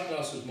 Sight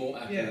glass was more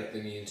accurate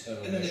than the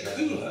internal measure. And then the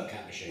cooler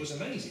was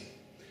amazing.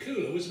 The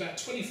cooler was about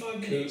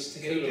 25 minutes to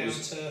get it down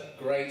to.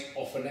 Great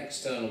off an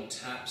external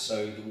tap,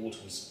 so the water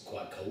was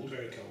quite cold.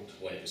 Very cold.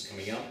 When it was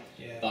coming up.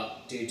 Yeah.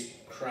 But did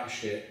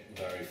crash it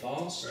very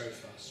fast. Very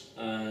fast.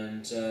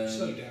 And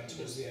slowed down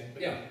towards the end.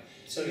 But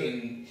so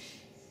in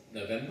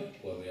November,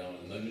 where we are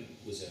at the moment,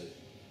 was it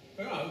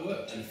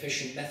worked. An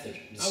efficient method.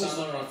 In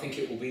summer, I think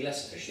it will be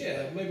less efficient.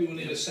 Yeah, maybe we'll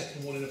need a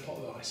second one in a pot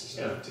of ice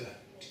or something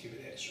to give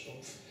it extra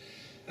oomph.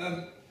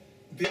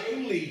 The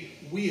only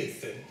weird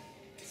thing,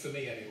 for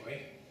me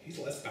anyway, he's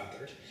less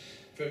bothered,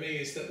 for me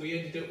is that we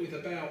ended up with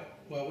about,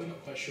 well, we're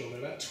not quite sure, but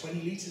about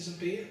 20 litres of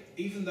beer.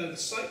 Even though the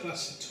sight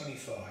glass said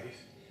 25,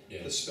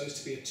 there's supposed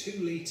to be a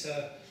 2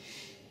 litre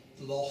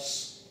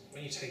loss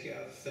when you take it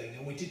out of the thing.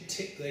 And we did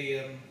tip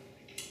the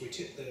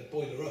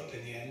boiler up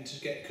in the end to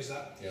get, because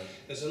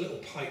there's a little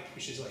pipe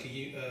which is like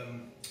a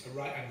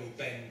right angled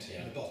bend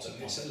in the bottom.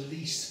 It's at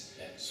least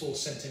 4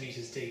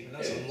 centimetres deep, and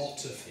that's a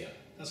lot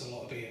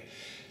of beer.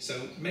 So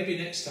maybe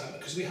next time,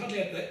 because we hardly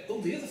had that. Oh,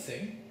 the other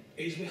thing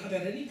is we hadn't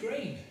had any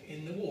grain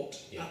in the wort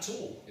at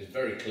all. It's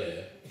very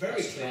clear.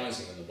 Very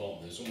surprising on the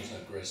bottom. There's almost no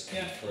grist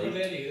coming through.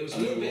 Really. There was a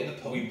little bit in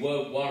the pot. We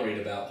were worried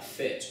about the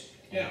fit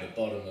on the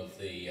bottom of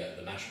the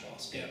mash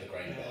basket, the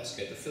grain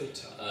basket, the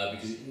filter,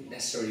 because it didn't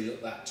necessarily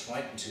look that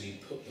tight until you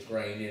put the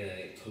grain in and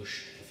it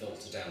pushed the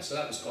filter down. So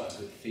that was quite a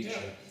good feature.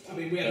 Yeah. I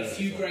mean, we had a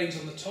few grains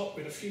on the top,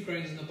 we had a few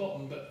grains in the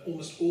bottom, but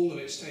almost all of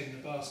it stayed in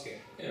the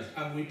basket. Yeah.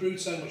 And we brewed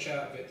so much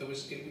out of it,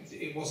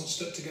 it wasn't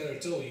stuck together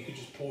at all. You could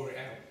just pour it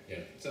out.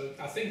 Yeah. So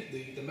I think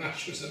the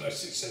mash was the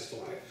most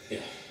successful bit.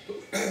 Yeah.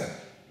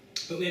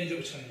 But we ended up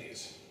with 20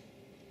 litres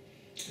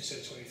instead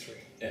of 23.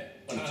 Yeah.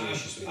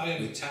 Delicious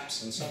with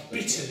taps and stuff.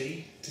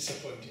 Bitterly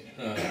disappointed.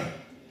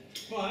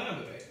 Well, I am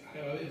a bit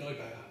annoyed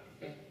by that.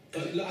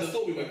 Because I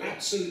thought we were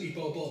absolutely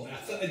bob on.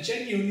 I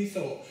genuinely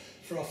thought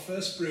for our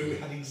first brew we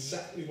had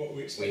exactly what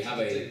we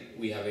expected.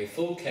 We have a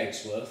full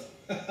keg's worth,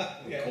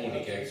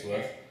 corny keg's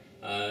worth,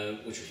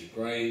 which would be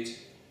great,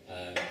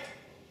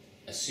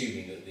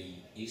 assuming that the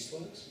yeast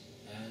works.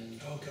 And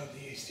oh god,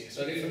 the yeast, yes.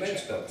 so it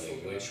ferments properly,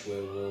 which we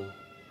will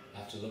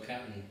have to look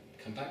at and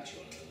come back to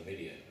you on another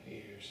video.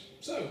 Years.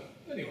 So,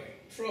 anyway,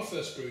 for our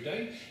first brew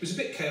day, it was a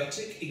bit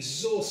chaotic,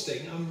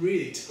 exhausting. I'm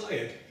really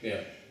tired.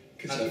 Yeah.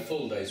 And a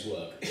full day's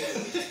work.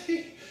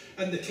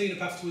 And the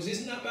clean-up afterwards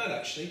isn't that bad,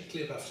 actually.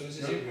 Clean-up afterwards,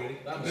 is it really?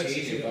 That was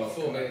easy.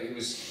 It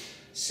was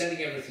setting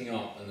everything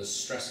up and the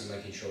stress of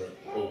making sure it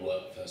all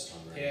worked first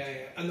time around. Yeah,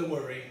 and the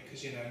worry,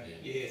 because you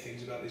hear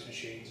things about these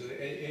machines.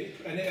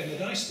 And the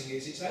nice thing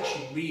is, it's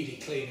actually really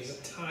clean. There's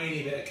a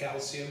tiny bit of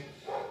calcium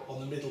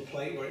on the middle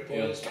plate where it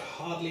boils, but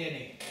hardly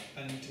any.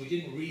 And we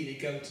didn't really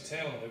go to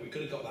town on it. We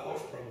could have got that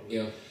off probably.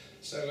 Yeah.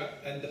 So,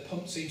 and the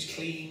pump seems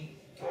clean.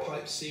 The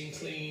pipes seem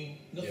clean.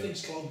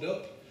 Nothing's clogged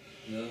up.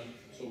 No,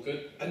 it's all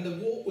good. And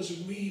the wort was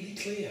really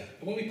clear.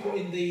 And when we put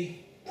in the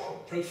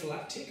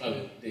prophylactic,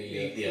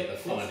 the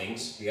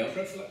finings. Yeah.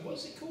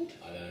 What's it called?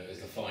 I don't know.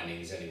 It's the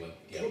finings anyway.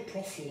 Yeah.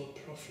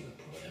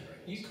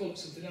 You call it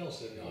something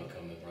else, don't you? No, I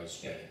can't remember. I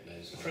just read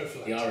it. The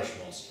prophylactic. The Irish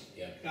moss.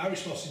 Yeah. The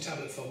Irish moss in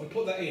tablet form. We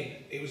put that in.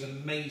 It was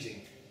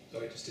amazing. So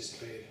it just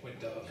disappeared. Went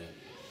dark. Yeah.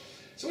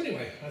 So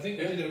anyway, I think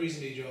we did a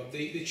reasonably job.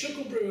 The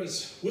Chuckle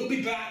brewers will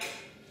be back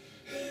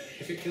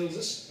if it kills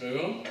us. Move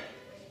on.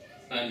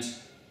 And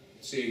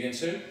see you again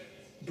soon.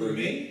 Brew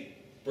me.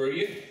 Brew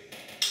you.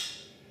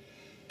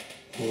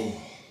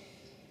 Oh.